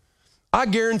it. I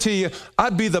guarantee you,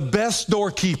 I'd be the best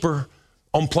doorkeeper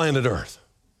on planet Earth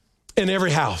in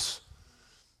every house.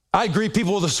 I greet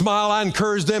people with a smile. I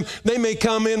encourage them. They may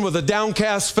come in with a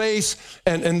downcast face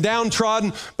and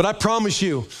downtrodden, but I promise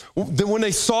you that when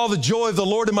they saw the joy of the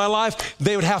Lord in my life,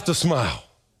 they would have to smile.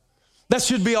 That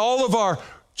should be all of our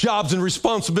jobs and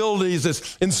responsibilities,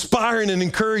 is inspiring and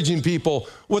encouraging people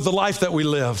with the life that we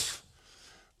live.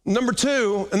 Number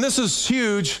 2, and this is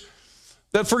huge,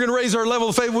 that if we're going to raise our level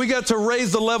of faith, we got to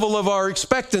raise the level of our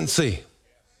expectancy.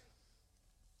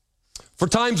 For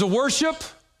times of worship,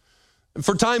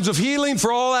 for times of healing,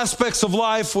 for all aspects of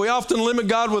life, we often limit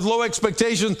God with low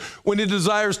expectations when He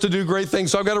desires to do great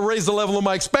things. So I've got to raise the level of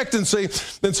my expectancy.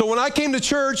 And so when I came to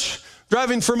church,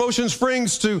 driving from Ocean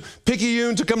Springs to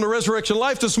Picayune to come to Resurrection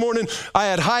Life this morning, I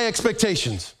had high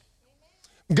expectations.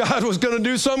 God was going to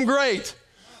do something great.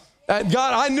 God,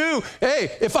 I knew, hey,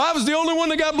 if I was the only one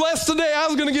that got blessed today, I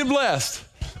was going to get blessed.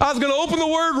 I was going to open the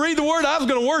Word, read the Word. I was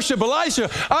going to worship.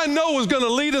 Elisha, I know, was going to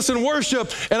lead us in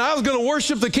worship, and I was going to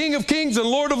worship the King of Kings and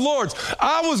Lord of Lords.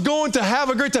 I was going to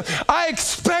have a great time. I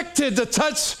expected to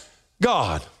touch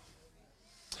God.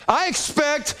 I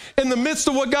expect in the midst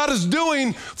of what God is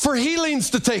doing for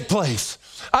healings to take place.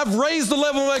 I've raised the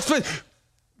level of my expectation.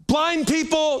 Blind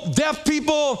people, deaf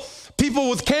people,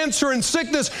 people with cancer and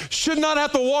sickness should not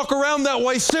have to walk around that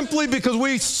way simply because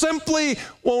we simply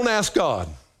won't ask God.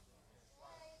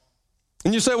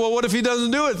 And you say, well, what if He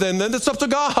doesn't do it then? Then it's up to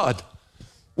God.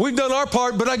 We've done our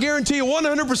part, but I guarantee you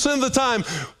 100% of the time,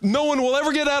 no one will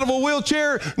ever get out of a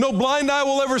wheelchair, no blind eye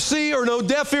will ever see, or no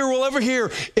deaf ear will ever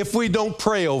hear if we don't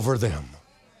pray over them.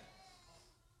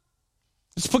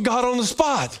 Let's put God on the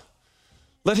spot.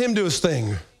 Let Him do His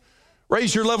thing.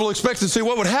 Raise your level of expectancy.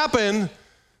 What would happen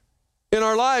in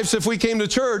our lives if we came to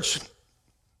church?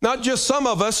 Not just some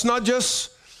of us, not just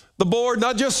the board,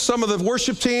 not just some of the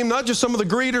worship team, not just some of the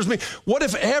greeters. What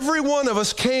if every one of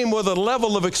us came with a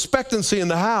level of expectancy in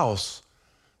the house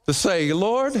to say,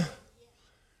 Lord,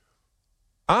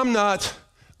 I'm not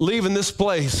leaving this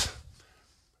place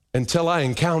until I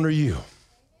encounter You.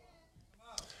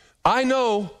 I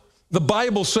know the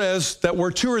Bible says that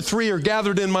where 2 or 3 are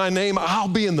gathered in My name, I'll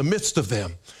be in the midst of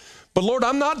them. But Lord,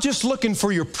 I'm not just looking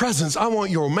for Your presence. I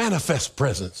want Your manifest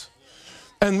presence.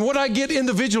 And what I get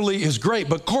individually is great,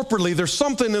 but corporately, there's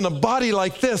something in a body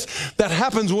like this that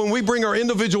happens when we bring our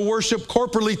individual worship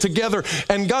corporately together,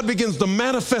 and God begins to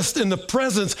manifest in the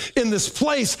presence in this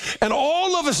place, and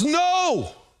all of us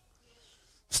know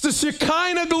the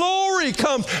Shekinah glory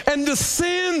comes and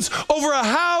descends over a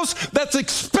house that's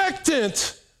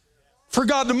expectant for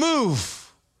God to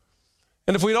move.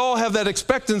 And if we'd all have that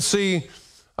expectancy,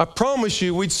 I promise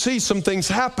you, we'd see some things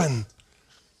happen.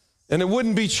 And it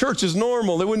wouldn't be church as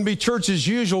normal. It wouldn't be church as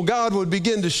usual. God would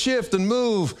begin to shift and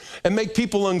move and make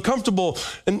people uncomfortable.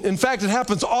 And in fact, it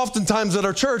happens oftentimes at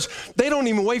our church. They don't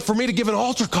even wait for me to give an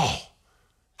altar call.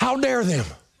 How dare them?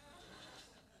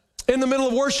 In the middle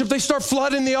of worship, they start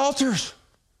flooding the altars.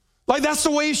 Like that's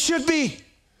the way it should be.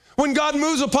 When God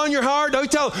moves upon your heart, I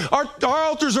tell our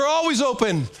altars are always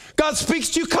open. God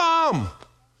speaks to you, come.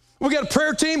 We got a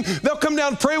prayer team. They'll come down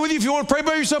and pray with you. If you want to pray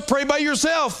by yourself, pray by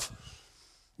yourself.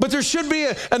 But there should be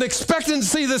an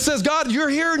expectancy that says, God, you're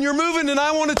here and you're moving and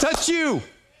I want to touch you.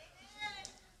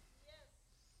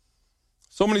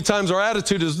 So many times our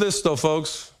attitude is this though,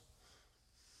 folks.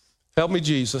 Help me,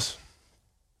 Jesus.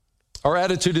 Our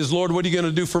attitude is, Lord, what are you going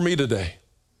to do for me today?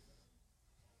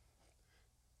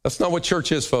 That's not what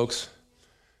church is, folks.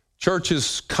 Church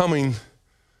is coming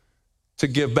to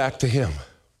give back to him.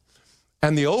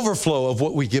 And the overflow of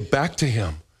what we give back to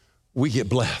him, we get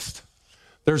blessed.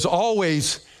 There's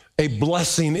always a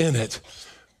blessing in it.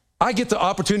 I get the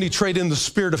opportunity to trade in the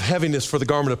spirit of heaviness for the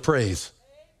garment of praise.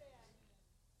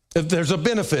 If there's a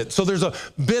benefit. So there's a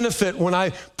benefit when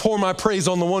I pour my praise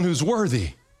on the one who's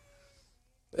worthy.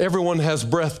 Everyone has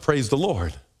breath, praise the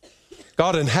Lord.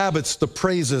 God inhabits the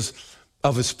praises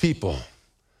of his people.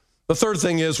 The third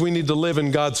thing is we need to live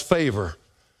in God's favor.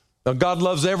 Now, God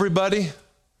loves everybody,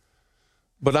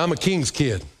 but I'm a king's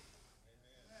kid.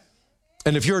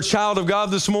 And if you're a child of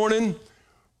God this morning,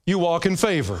 you walk in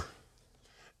favor.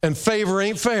 And favor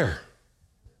ain't fair.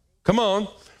 Come on.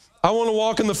 I want to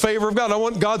walk in the favor of God. I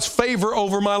want God's favor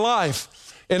over my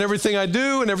life. In everything I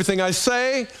do and everything I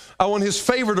say, I want his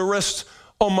favor to rest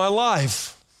on my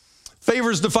life.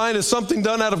 Favor is defined as something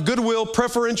done out of goodwill,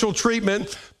 preferential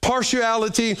treatment,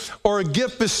 partiality, or a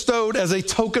gift bestowed as a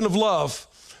token of love.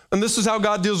 And this is how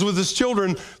God deals with his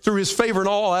children through his favor in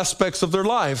all aspects of their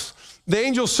lives. The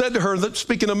angel said to her,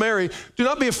 speaking of Mary, do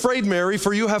not be afraid, Mary,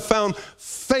 for you have found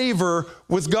favor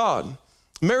with God.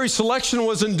 Mary's selection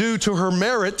wasn't due to her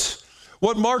merit.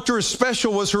 What marked her as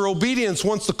special was her obedience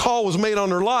once the call was made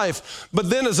on her life. But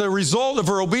then as a result of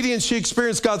her obedience, she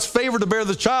experienced God's favor to bear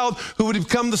the child who would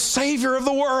become the Savior of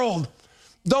the world.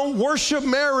 Don't worship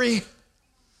Mary,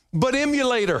 but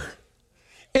emulate her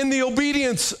in the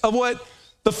obedience of what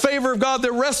the favor of God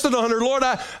that rested on her. Lord,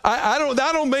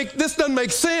 this doesn't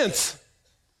make sense.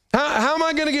 How am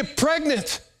I going to get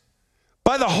pregnant?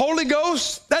 By the Holy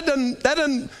Ghost? That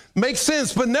doesn't make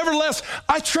sense. But nevertheless,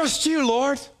 I trust you,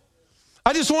 Lord.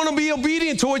 I just want to be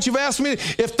obedient to what you've asked me.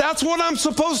 If that's what I'm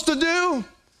supposed to do,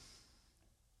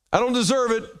 I don't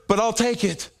deserve it, but I'll take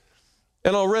it.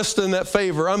 And I'll rest in that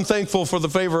favor. I'm thankful for the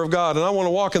favor of God, and I want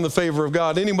to walk in the favor of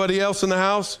God. Anybody else in the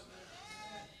house?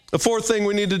 The fourth thing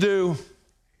we need to do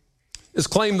is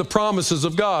claim the promises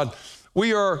of God.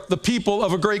 We are the people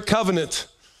of a great covenant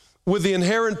with the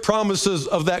inherent promises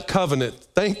of that covenant.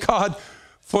 Thank God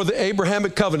for the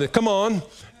Abrahamic covenant. Come on.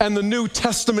 And the New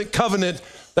Testament covenant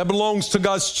that belongs to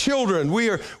God's children.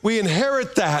 We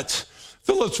inherit that.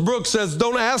 Phillips Brooks says,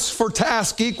 don't ask for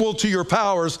task equal to your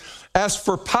powers. Ask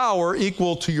for power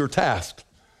equal to your task.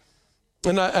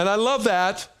 And I love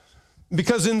that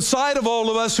because inside of all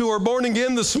of us who are born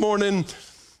again this morning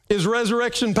is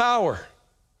resurrection power.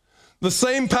 The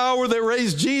same power that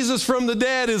raised Jesus from the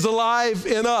dead is alive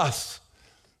in us.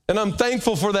 And I'm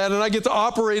thankful for that, and I get to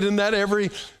operate in that every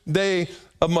day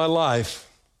of my life.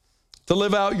 To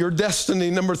live out your destiny,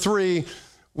 number 3,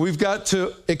 we've got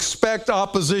to expect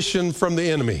opposition from the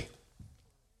enemy.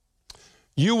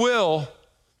 You will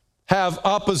have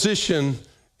opposition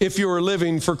if you are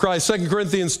living for Christ. 2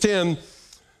 Corinthians 10,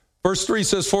 verse 3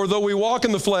 says, for though we walk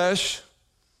in the flesh,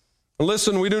 and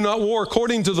listen, we do not war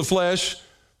according to the flesh,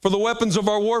 for the weapons of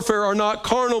our warfare are not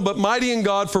carnal, but mighty in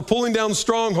God for pulling down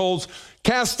strongholds,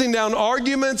 casting down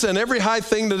arguments and every high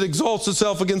thing that exalts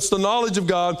itself against the knowledge of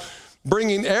God,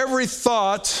 bringing every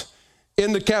thought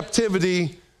into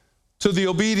captivity to the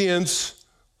obedience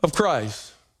of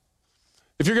Christ.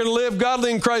 If you're going to live godly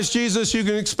in Christ Jesus, you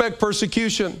can expect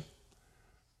persecution.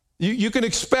 You can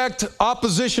expect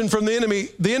opposition from the enemy.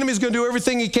 The enemy's going to do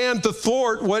everything he can to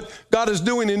thwart what God is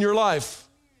doing in your life.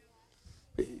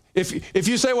 If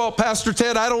you say, well, Pastor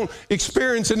Ted, I don't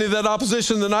experience any of that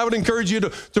opposition, then I would encourage you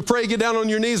to pray, get down on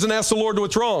your knees and ask the Lord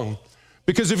what's wrong.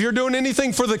 Because if you're doing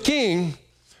anything for the King,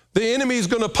 The enemy is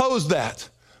going to oppose that.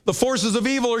 The forces of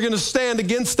evil are going to stand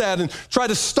against that and try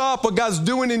to stop what God's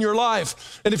doing in your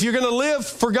life. And if you're going to live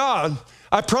for God,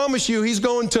 I promise you, he's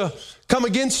going to come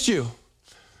against you.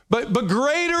 But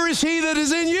greater is he that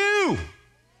is in you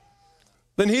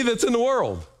than he that's in the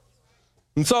world.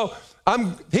 And so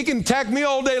he can attack me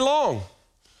all day long.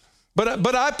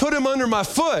 But I put him under my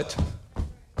foot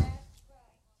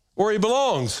where he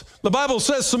belongs. The Bible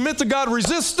says, submit to God,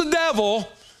 resist the devil,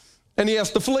 and he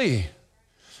has to flee.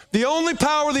 The only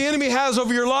power the enemy has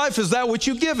over your life is that which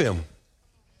you give him.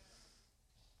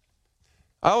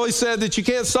 I always said that you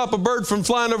can't stop a bird from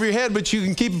flying over your head, but you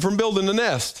can keep him from building a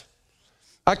nest.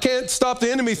 I can't stop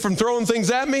the enemy from throwing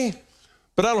things at me,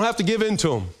 but I don't have to give in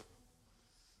to him.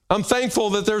 I'm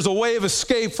thankful that there's a way of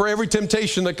escape for every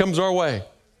temptation that comes our way.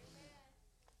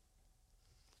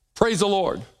 Praise the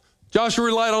Lord. Joshua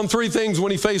relied on three things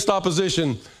when he faced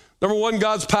opposition. Number one,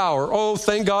 God's power. Oh,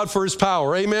 thank God for his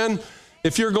power. Amen.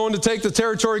 If you're going to take the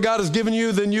territory God has given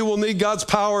you, then you will need God's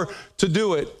power to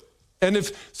do it. And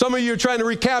if some of you are trying to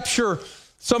recapture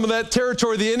some of that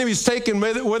territory the enemy's taken,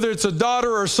 whether it's a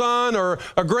daughter or a son or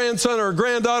a grandson or a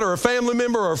granddaughter or a family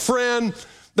member or a friend,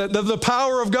 that the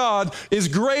power of God is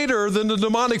greater than the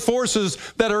demonic forces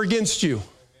that are against you.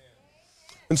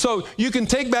 And so you can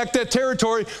take back that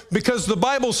territory because the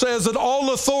Bible says that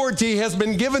all authority has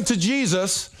been given to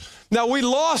Jesus. Now we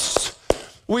lost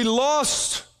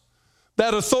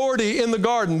that authority in the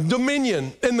garden,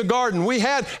 dominion in the garden.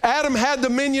 Adam had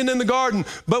dominion in the garden,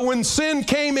 but when sin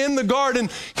came in the garden,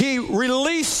 he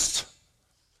released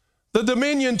the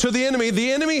dominion to the enemy.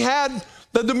 The enemy had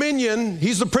the dominion.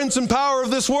 He's the prince and power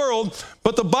of this world,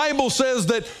 but the Bible says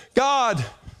that God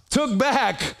took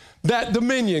back that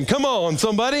dominion. Come on,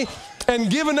 somebody. And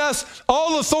given us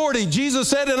all authority. Jesus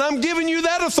said, and I'm giving you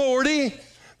that authority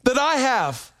that I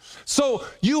have. So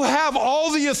you have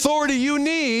all the authority you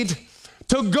need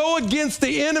to go against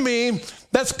the enemy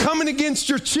that's coming against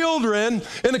your children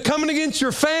and coming against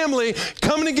your family,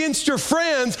 coming against your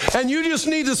friends, and you just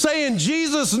need to say, in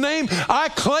Jesus' name, I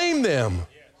claim them.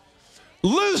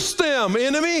 Loose them,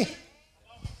 enemy,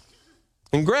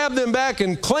 and grab them back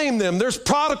and claim them. There's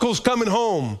prodigals coming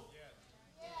home.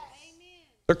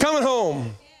 They're coming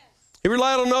home. He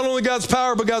relied on not only God's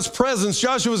power, but God's presence.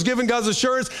 Joshua was given God's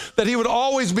assurance that he would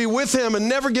always be with him and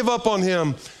never give up on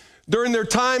him. During their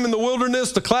time in the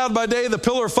wilderness, the cloud by day, the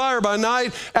pillar of fire by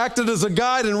night acted as a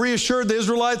guide and reassured the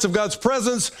Israelites of God's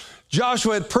presence.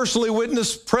 Joshua had personally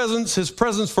witnessed his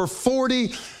presence for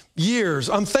 40 years.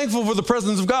 I'm thankful for the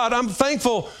presence of God. I'm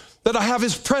thankful that I have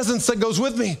his presence that goes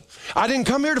with me. I didn't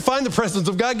come here to find the presence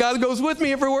of God. God goes with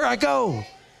me everywhere I go.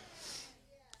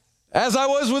 As I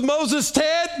was with Moses,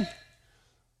 Ted,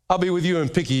 I'll be with you in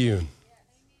Picayune.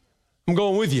 I'm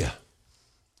going with you.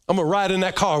 I'm going to ride in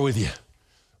that car with you.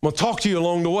 I'm going to talk to you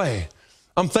along the way.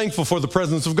 I'm thankful for the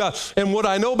presence of God. And what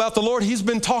I know about the Lord, he's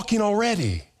been talking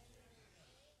already.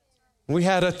 We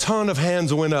had a ton of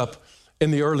hands went up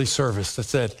in the early service that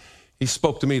said, he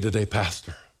spoke to me today,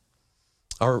 Pastor.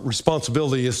 Our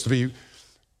responsibility is to be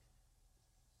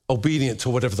obedient to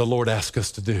whatever the Lord asks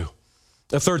us to do.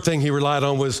 The third thing he relied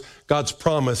on was God's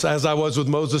promise. As I was with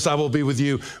Moses, I will be with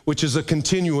you, which is a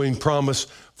continuing promise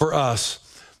for us.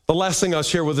 The last thing I'll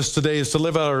share with us today is to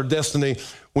live out our destiny.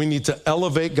 We need to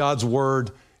elevate God's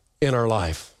word in our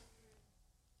life.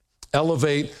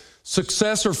 Elevate.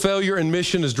 Success or failure in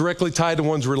mission is directly tied to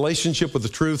one's relationship with the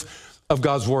truth of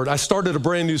God's word. I started a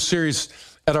brand new series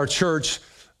at our church,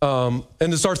 and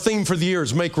it's our theme for the year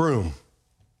is make room.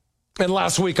 And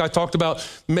last week I talked about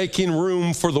making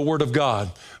room for the word of God.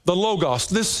 The Logos.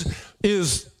 This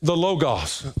is the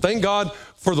Logos. Thank God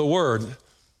for the word.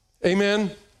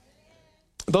 Amen.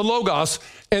 The Logos.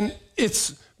 And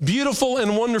it's beautiful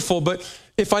and wonderful, but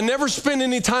if I never spend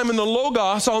any time in the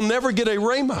Logos, I'll never get a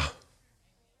Rhema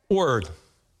word.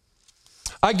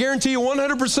 I guarantee you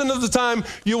 100% of the time,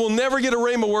 you will never get a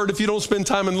Rhema word if you don't spend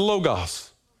time in the Logos.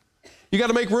 You got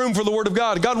to make room for the word of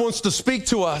God. God wants to speak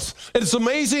to us. And it's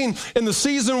amazing in the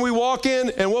season we walk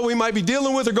in and what we might be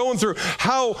dealing with or going through,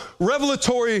 how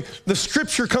revelatory the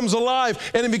scripture comes alive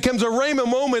and it becomes a Rhema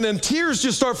moment and tears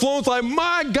just start flowing. It's like,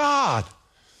 my God,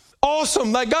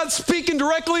 awesome. Like God's speaking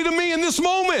directly to me in this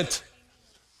moment.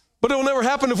 But it will never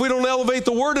happen if we don't elevate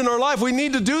the word in our life. We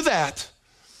need to do that.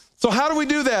 So how do we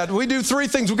do that? We do three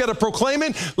things. We've got to proclaim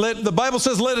it. The Bible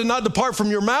says, let it not depart from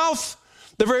your mouth.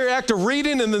 The very act of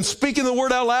reading and then speaking the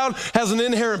word out loud has an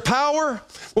inherent power.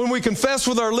 When we confess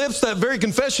with our lips, that very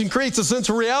confession creates a sense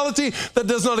of reality that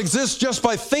does not exist just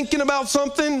by thinking about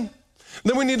something.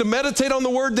 Then we need to meditate on the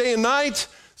word day and night.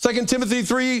 2 Timothy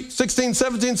 3:16,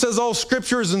 17 says all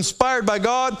scripture is inspired by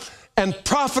God and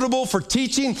profitable for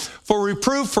teaching, for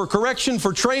reproof, for correction,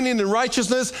 for training in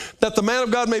righteousness, that the man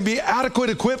of God may be adequate,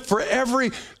 equipped for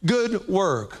every good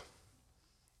work.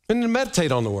 And to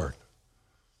meditate on the word.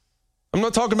 I'm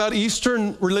not talking about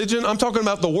Eastern religion. I'm talking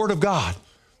about the word of God.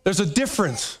 There's a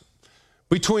difference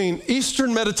between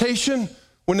Eastern meditation,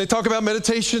 when they talk about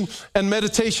meditation, and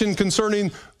meditation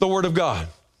concerning the word of God.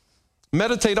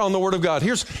 Meditate on the word of God.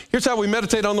 Here's how we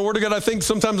meditate on the word of God. I think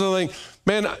sometimes I think,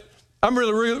 man, I'm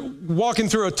really walking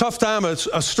through a tough time, a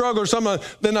struggle or something.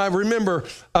 Then I remember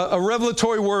a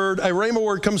revelatory word, a rhema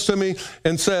word comes to me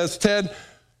and says, Ted,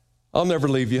 I'll never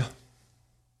leave you.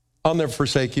 I'll never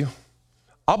forsake you.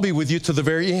 I'll be with you to the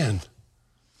very end.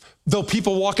 Though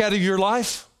people walk out of your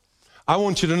life, I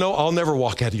want you to know I'll never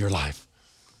walk out of your life.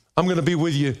 I'm going to be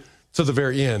with you to the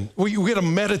very end. We got to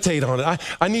meditate on it.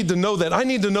 I need to know that. I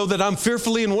need to know that I'm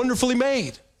fearfully and wonderfully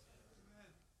made.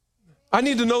 I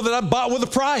need to know that I bought with a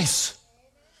price.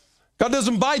 God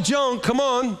doesn't buy junk. Come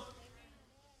on.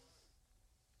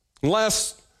 And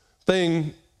last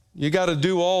thing, you got to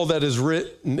do all that is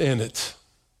written in it.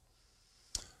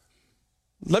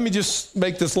 Let me just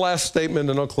make this last statement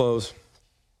and I'll close.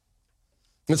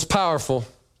 It's powerful.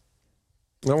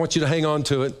 I want you to hang on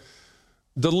to it.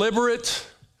 Deliberate,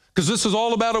 because this is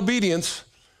all about obedience.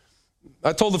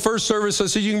 I told the first service, I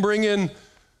said, you can bring in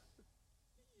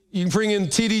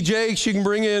T.D. Jakes, you can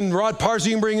bring in Rod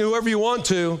Parsley, you can bring in whoever you want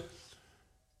to.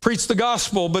 Preach the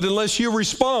gospel, but unless you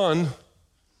respond,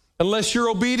 unless you're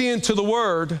obedient to the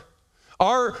word,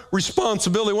 our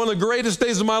responsibility, one of the greatest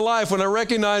days of my life when I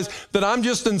recognized that I'm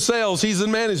just in sales, he's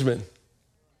in management.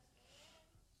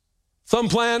 Some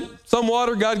plant, some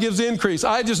water, God gives the increase.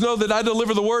 I just know that I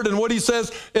deliver the word and what he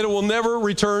says, it will never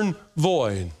return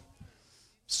void.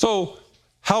 So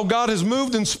how God has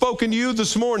moved and spoken to you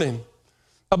this morning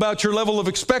about your level of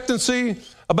expectancy,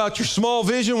 about your small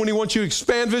vision, when he wants you to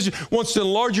expand vision, wants to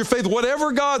enlarge your faith,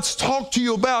 whatever God's talked to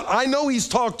you about, I know he's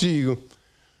talked to you.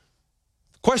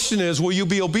 The question is, will you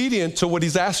be obedient to what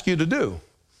he's asked you to do?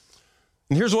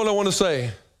 And here's what I want to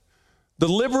say.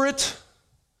 Deliberate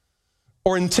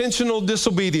or intentional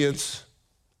disobedience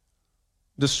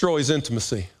destroys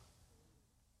intimacy.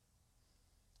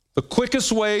 The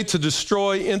quickest way to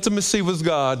destroy intimacy with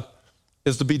God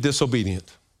is to be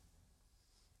disobedient.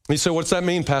 You say, what's that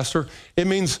mean, Pastor? It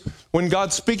means when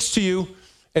God speaks to you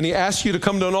and he asks you to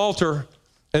come to an altar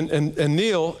and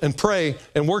kneel and pray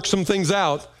and work some things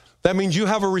out, that means you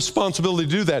have a responsibility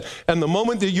to do that. And the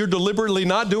moment that you're deliberately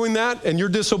not doing that and you're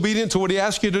disobedient to what he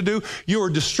asks you to do, you are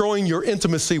destroying your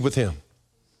intimacy with him.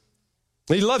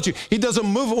 He loves you. He doesn't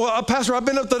move. Well, Pastor, I've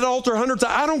been up to that altar 100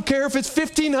 times. I don't care if it's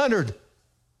 1,500.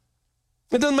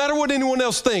 It doesn't matter what anyone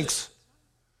else thinks.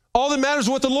 All that matters is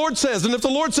what the Lord says. And if the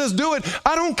Lord says do it,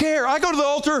 I don't care. I go to the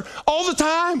altar all the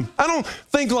time. I don't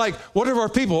think like, what are our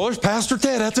people? Well, there's Pastor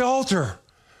Ted at the altar.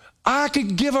 I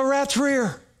could give a rat's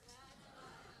rear.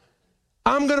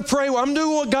 I'm going to pray. I'm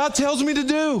doing what God tells me to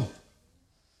do.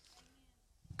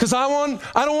 Because I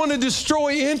don't want to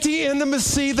destroy empty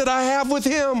intimacy that I have with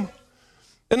him.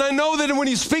 And I know that when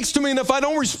he speaks to me, and if I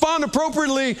don't respond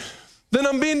appropriately, then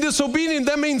I'm being disobedient.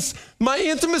 That means my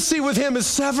intimacy with him is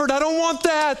severed. I don't want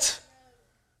that.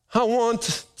 I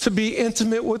want to be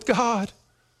intimate with God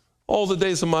all the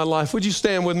days of my life. Would you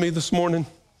stand with me this morning?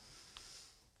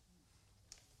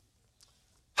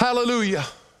 Hallelujah.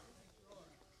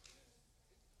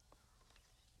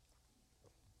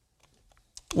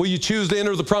 Will you choose to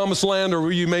enter the promised land, or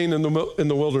will you remain in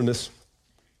the wilderness?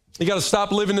 You got to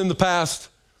stop living in the past.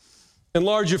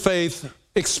 Enlarge your faith.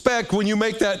 Expect when you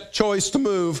make that choice to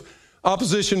move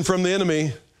opposition from the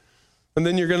enemy, and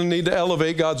then you're going to need to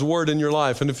elevate God's word in your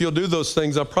life. And if you'll do those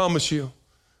things, I promise you,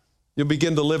 you'll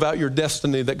begin to live out your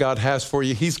destiny that God has for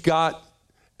you. He's got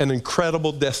an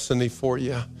incredible destiny for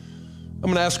you. I'm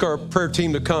going to ask our prayer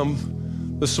team to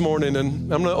come this morning,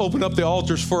 and I'm going to open up the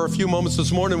altars for a few moments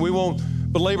this morning. We won't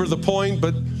belabor the point,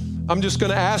 but I'm just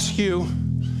going to ask you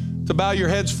to bow your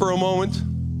heads for a moment.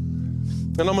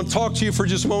 And I'm going to talk to you for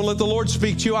just a moment. Let the Lord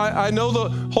speak to you. I know the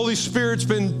Holy Spirit's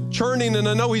been churning, and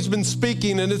I know he's been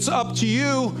speaking, and it's up to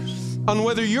you on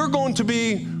whether you're going to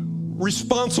be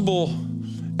responsible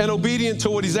and obedient to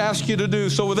what he's asked you to do.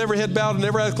 So with every head bowed and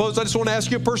every eye closed, I just want to ask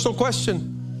you a personal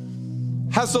question.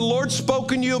 Has the Lord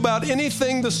spoken to you about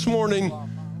anything this morning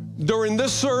during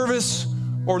this service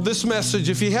or this message?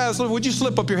 If he has, would you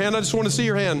slip up your hand? I just want to see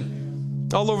your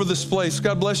hand all over this place.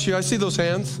 God bless you. I see those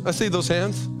hands. I see those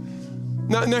hands.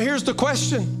 Now here's the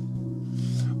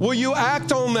question. Will you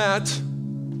act on that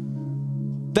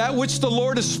which the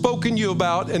Lord has spoken to you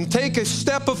about, and take a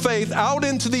step of faith out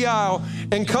into the aisle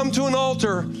and come to an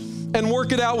altar and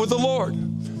work it out with the Lord?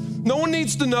 No one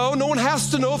needs to know. No one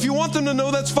has to know. If you want them to know,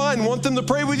 that's fine. Want them to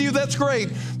pray with you, that's great.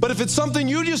 But if it's something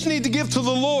you just need to give to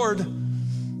the Lord,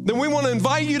 then we want to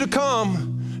invite you to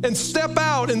come and step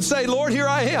out and say, Lord, here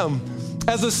I am.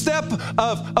 As a step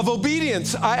of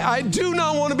obedience, I do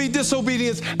not want to be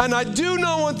disobedient, and I do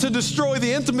not want to destroy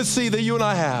the intimacy that you and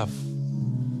I have.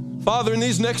 Father, in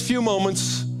these next few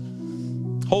moments,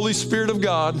 Holy Spirit of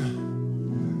God,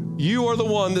 you are the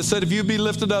one that said if you be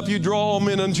lifted up, you draw all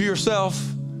men unto yourself.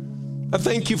 I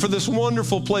thank you for this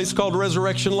wonderful place called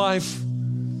Resurrection Life.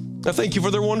 I thank you for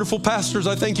their wonderful pastors.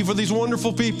 I thank you for these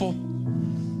wonderful people.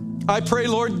 I pray,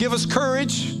 Lord, give us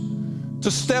courage to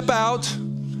step out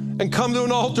and come to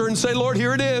an altar and say, Lord,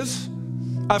 here it is.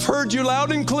 I've heard you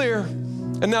loud and clear,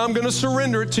 and now I'm going to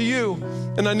surrender it to you,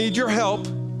 and I need your help,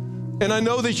 and I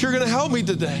know that you're going to help me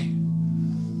today.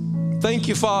 Thank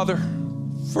you, Father,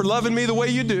 for loving me the way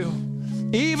you do.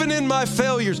 Even in my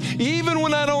failures, even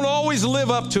when I don't always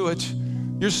live up to it,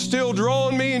 you're still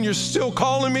drawing me, and you're still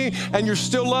calling me, and you're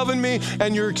still loving me,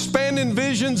 and you're expanding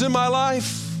visions in my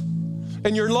life,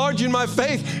 and you're enlarging my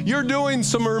faith. You're doing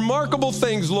some remarkable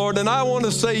things, Lord, and I want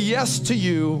to say yes to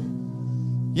you.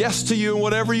 Yes to you, and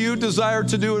whatever you desire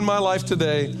to do in my life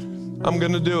today, I'm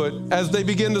going to do it. As they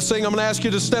begin to sing, I'm going to ask you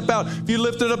to step out. If you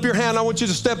lifted up your hand, I want you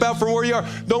to step out from where you are.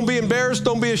 Don't be embarrassed.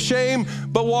 Don't be ashamed,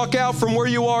 but walk out from where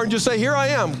you are and just say, here I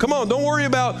am. Come on. Don't worry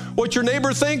about what your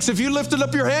neighbor thinks. If you lifted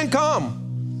up your hand,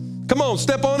 come. Come on,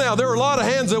 step on out. There were a lot of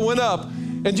hands that went up.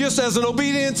 And just as an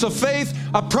obedience of faith,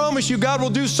 I promise you God will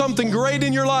do something great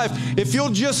in your life. If you'll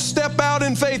just step out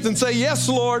in faith and say, yes,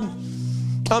 Lord,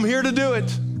 I'm here to do it.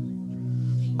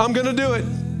 I'm going to do it.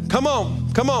 Come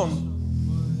on, come on.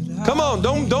 Come on,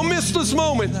 don't miss this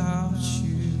moment.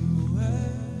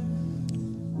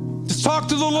 Just talk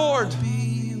to the Lord.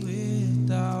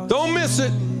 Don't miss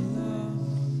it.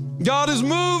 God is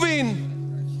moving.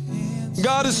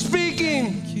 God is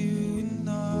speaking.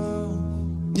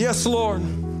 Yes, Lord.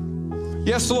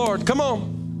 Yes, Lord. Come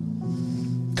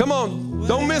on. Come on.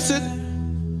 Don't miss it.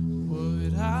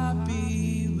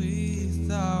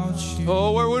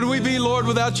 Oh, where would we be, Lord,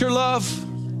 without your love?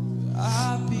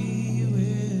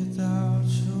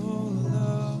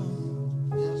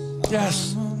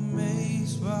 Yes.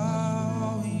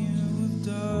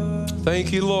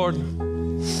 Thank you, Lord.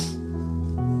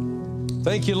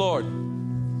 Thank you, Lord.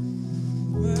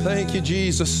 Thank you,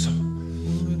 Jesus.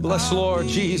 Bless, Lord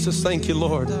Jesus. Thank you,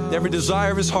 Lord. Every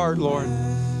desire of his heart, Lord.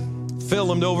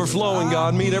 Fill him to overflowing,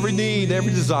 God. Meet every need,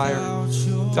 every desire.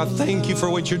 God, thank you for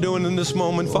what you're doing in this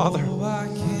moment, Father.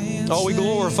 Oh, we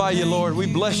glorify you, Lord. We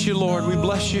bless you, Lord. We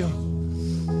bless you.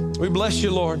 We bless you,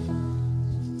 Lord.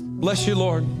 Bless you,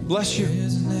 Lord. Bless you.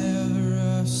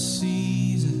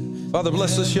 Father,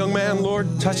 bless this young man,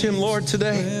 Lord. Touch him, Lord,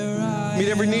 today. Meet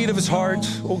every need of his heart.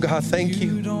 Oh, God, thank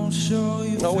you.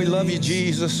 Oh, we love you,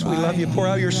 Jesus. We love you. Pour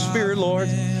out your Spirit, Lord.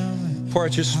 Pour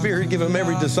out your Spirit. Give him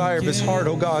every desire of his heart,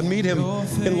 oh, God. Meet him.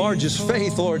 Enlarge his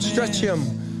faith, Lord. Stretch him.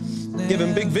 Give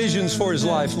him big visions for his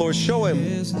life, Lord. Show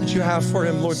him what you have for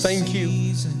him, Lord. Thank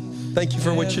you. Thank you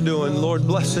for what you're doing. Lord,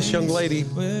 bless this young lady.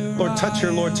 Lord, touch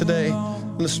her, Lord, today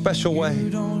in a special way.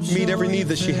 Meet every need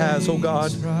that she has, oh,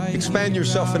 God. Expand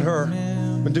yourself in her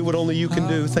and do what only you can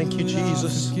do. Thank you,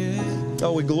 Jesus.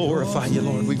 Oh, we glorify you,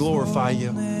 Lord. We glorify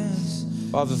you.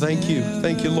 Father, thank you.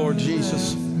 Thank you, Lord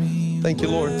Jesus. Thank you,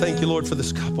 Lord. Thank you, Lord, for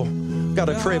this couple. God,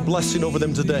 I pray a blessing over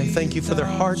them today. Thank you for their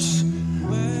hearts.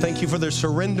 Thank you for their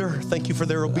surrender. Thank you for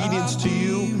their obedience to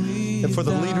you and for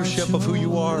the leadership of who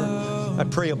you are. I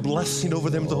pray a blessing over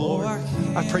them, the Lord.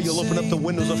 I pray you'll open up the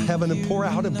windows of heaven and pour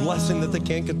out a blessing that they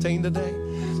can't contain today.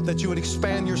 That you would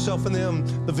expand yourself in them,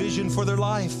 the vision for their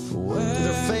life,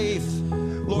 their faith.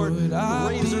 Lord,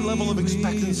 raise their level of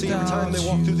expectancy every time they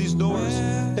walk through these doors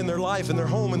in their life, in their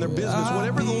home, in their business,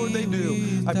 whatever, Lord, they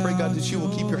do. I pray, God, that you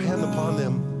will keep your hand upon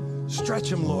them. Stretch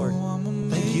them, Lord.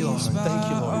 Thank you, Lord. Thank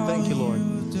you, Lord. Thank you, Lord.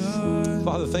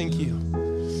 Father, thank you.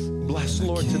 Bless,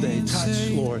 Lord, today. Touch,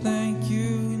 Lord.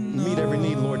 Meet every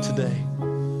need, Lord, today.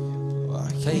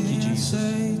 Thank you, Jesus.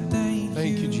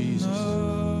 Thank you, Jesus.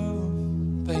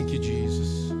 Thank you,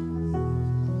 Jesus.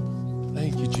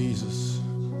 Thank you, Jesus.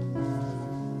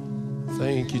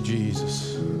 Thank you,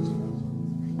 Jesus.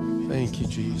 Thank you,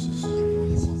 Jesus.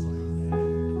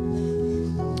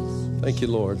 Thank you,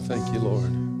 Lord. Thank you,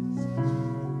 Lord.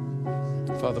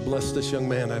 Father, bless this young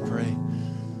man, I pray.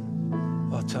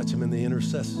 I'll touch him in the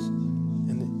intercesses,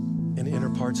 in the inner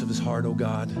parts of his heart, oh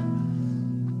God.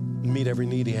 Meet every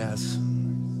need he has.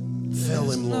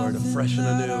 Fill him, Lord, afresh and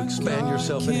anew. Expand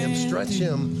yourself in him. Stretch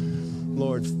him,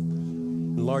 Lord.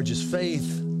 Enlarge his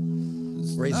faith.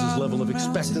 Raise his level of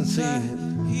expectancy.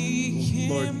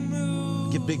 Lord,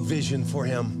 give big vision for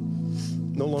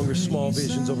him. No longer small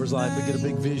visions over his life, but get a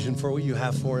big vision for what you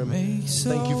have for him.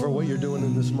 Thank you for what you're doing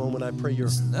in this moment. I pray your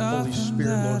Holy Spirit,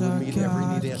 Lord, will meet every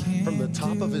need from the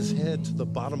top of his head to the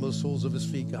bottom of the soles of his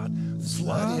feet, God.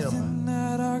 Flood him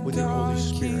with your Holy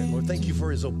Spirit. Lord, thank you for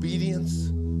his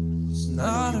obedience.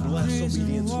 I know you bless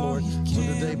obedience, Lord. So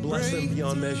today, bless him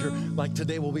beyond measure. Like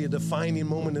today will be a defining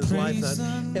moment in his life that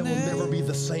it will never be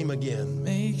the same again.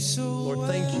 Lord,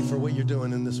 thank you for what you're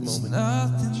doing in this moment.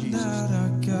 In Jesus'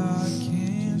 name.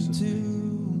 Jesus' name.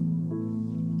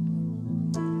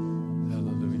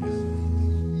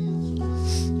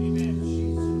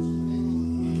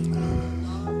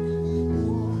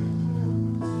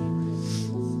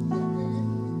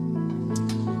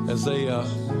 Hallelujah. As they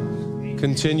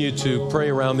continue to pray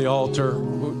around the altar,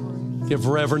 give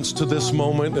reverence to this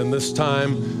moment and this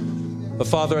time.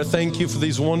 Father, I thank you for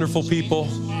these wonderful people.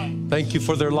 Thank you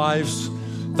for their lives.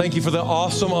 Thank you for the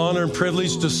awesome honor and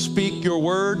privilege to speak your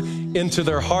word into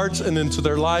their hearts and into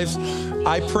their lives.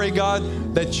 I pray, God,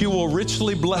 that you will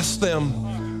richly bless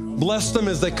them. Bless them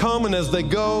as they come and as they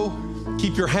go.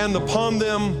 Keep your hand upon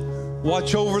them.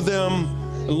 Watch over them.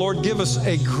 And Lord, give us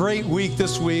a great week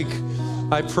this week.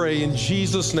 I pray in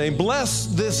Jesus' name. Bless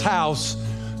this house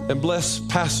and bless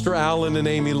Pastor Allen and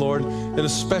Amy, Lord, in a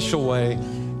special way.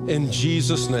 In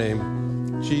Jesus'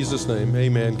 name. Jesus' name.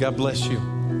 Amen. God bless you. You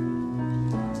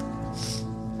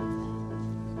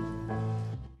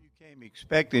came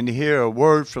expecting to hear a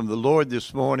word from the Lord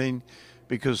this morning,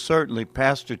 because certainly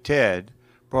Pastor Ted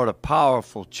brought a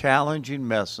powerful, challenging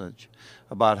message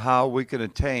about how we can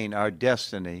attain our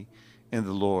destiny in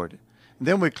the Lord. And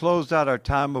then we closed out our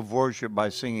time of worship by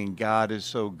singing, God is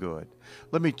so good.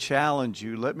 Let me challenge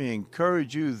you, let me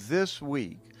encourage you this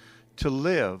week to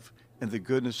live in the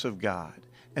goodness of God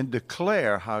and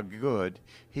declare how good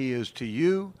he is to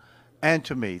you and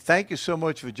to me. Thank you so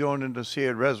much for joining us here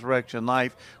at Resurrection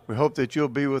Life. We hope that you'll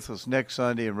be with us next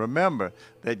Sunday. And remember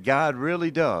that God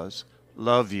really does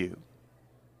love you.